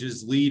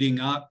packages leading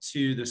up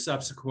to the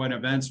subsequent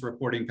events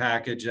reporting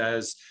package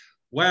as,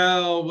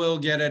 well, we'll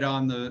get it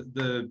on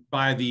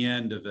by the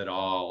end of it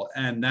all.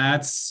 And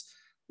that's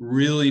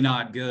really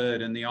not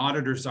good. And the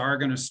auditors are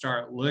going to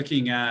start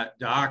looking at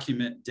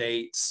document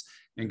dates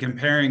and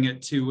comparing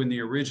it to when the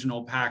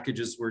original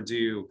packages were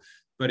due.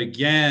 But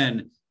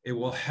again, it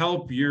will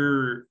help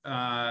your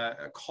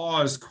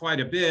cause quite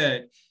a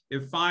bit.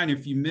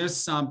 If you miss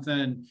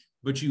something,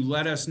 but you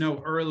let us know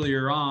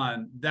earlier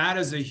on, that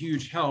is a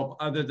huge help,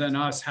 other than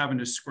us having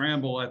to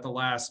scramble at the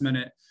last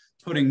minute,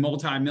 putting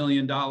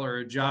multi-million-dollar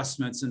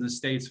adjustments in the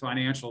state's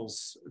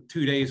financials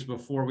 2 days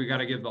before we got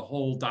to give the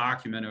whole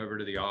document over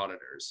to the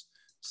auditors.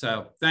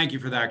 So thank you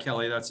for that,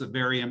 Kelly. That's a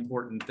very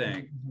important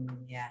thing.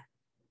 Yeah.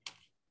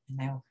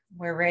 No,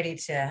 we're ready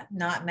to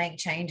not make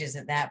changes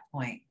at that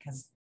point,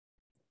 because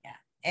yeah,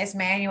 it's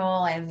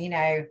manual, and you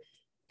know,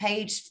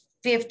 page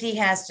 50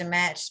 has to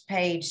match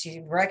page,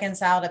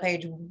 reconcile to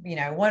page, you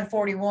know,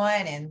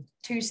 141 and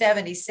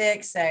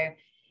 276. So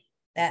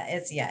that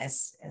it's, yeah,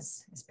 it's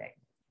big.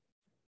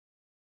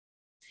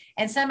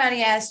 And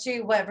somebody asked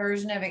too, what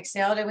version of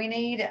Excel do we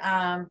need?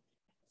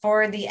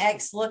 For the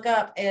X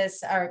lookup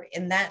is,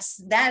 and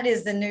that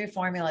is the new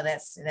formula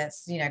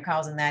that's, you know,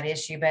 causing that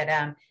issue. But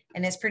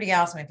and it's pretty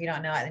awesome. If you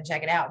don't know it, then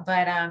check it out.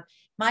 But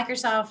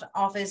Microsoft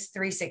Office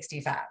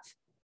 365.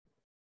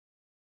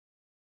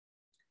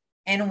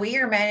 And we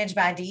are managed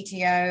by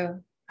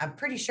DTO, I'm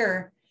pretty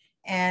sure.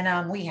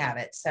 And we have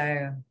it.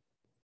 So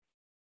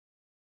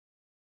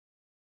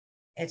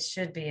it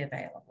should be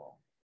available.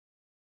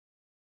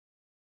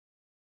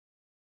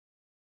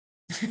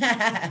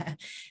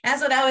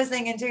 That's what I was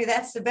thinking too.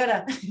 That's the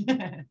better.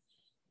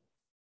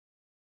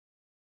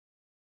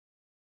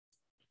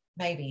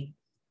 Maybe.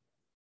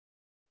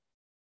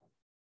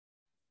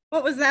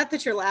 What was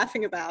that you're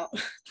laughing about?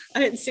 I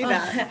didn't see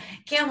that.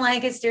 Kim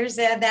Lancaster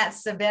said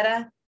that's the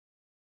better.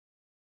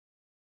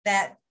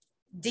 That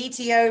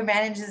DTO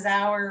manages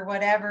our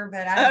whatever,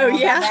 but I don't know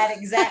about that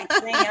exact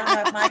thing. I don't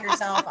know if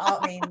Microsoft,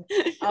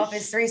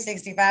 Office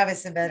 365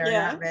 is the better or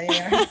not, but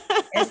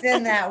it's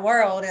in that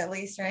world at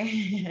least,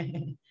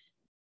 right?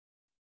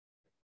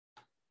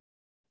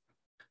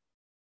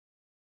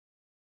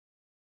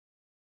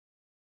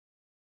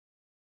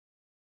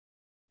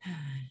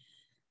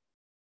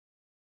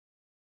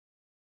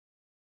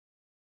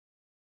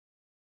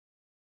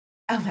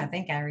 Oh, I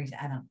think I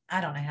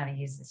don't know how to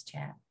use this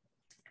chat.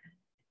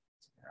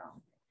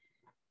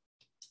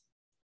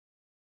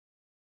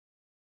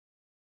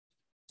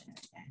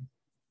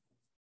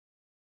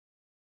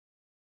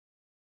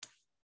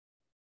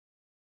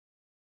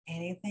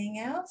 Anything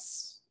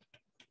else?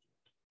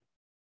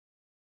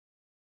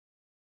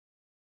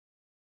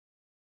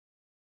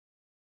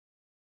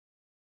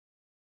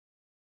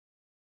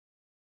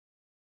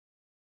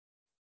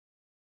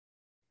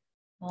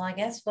 Well, I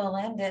guess we'll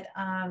end it.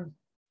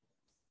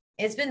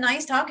 It's been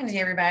nice talking to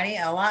everybody,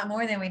 a lot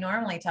more than we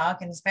normally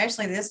talk, and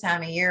especially this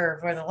time of year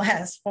for the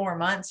last 4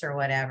 months or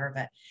whatever.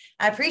 But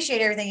I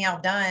appreciate everything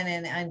y'all done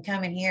and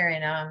coming here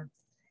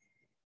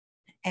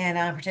and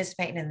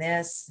participating in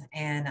this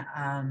and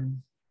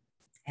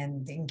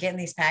getting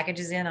these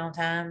packages in on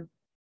time.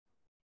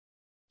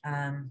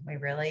 We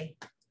really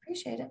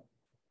appreciate it.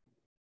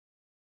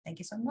 Thank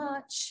you so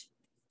much.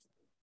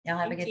 Y'all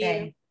have a good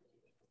day.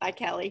 Bye,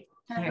 Kelly.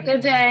 Have a good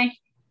day.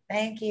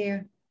 Thank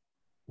you.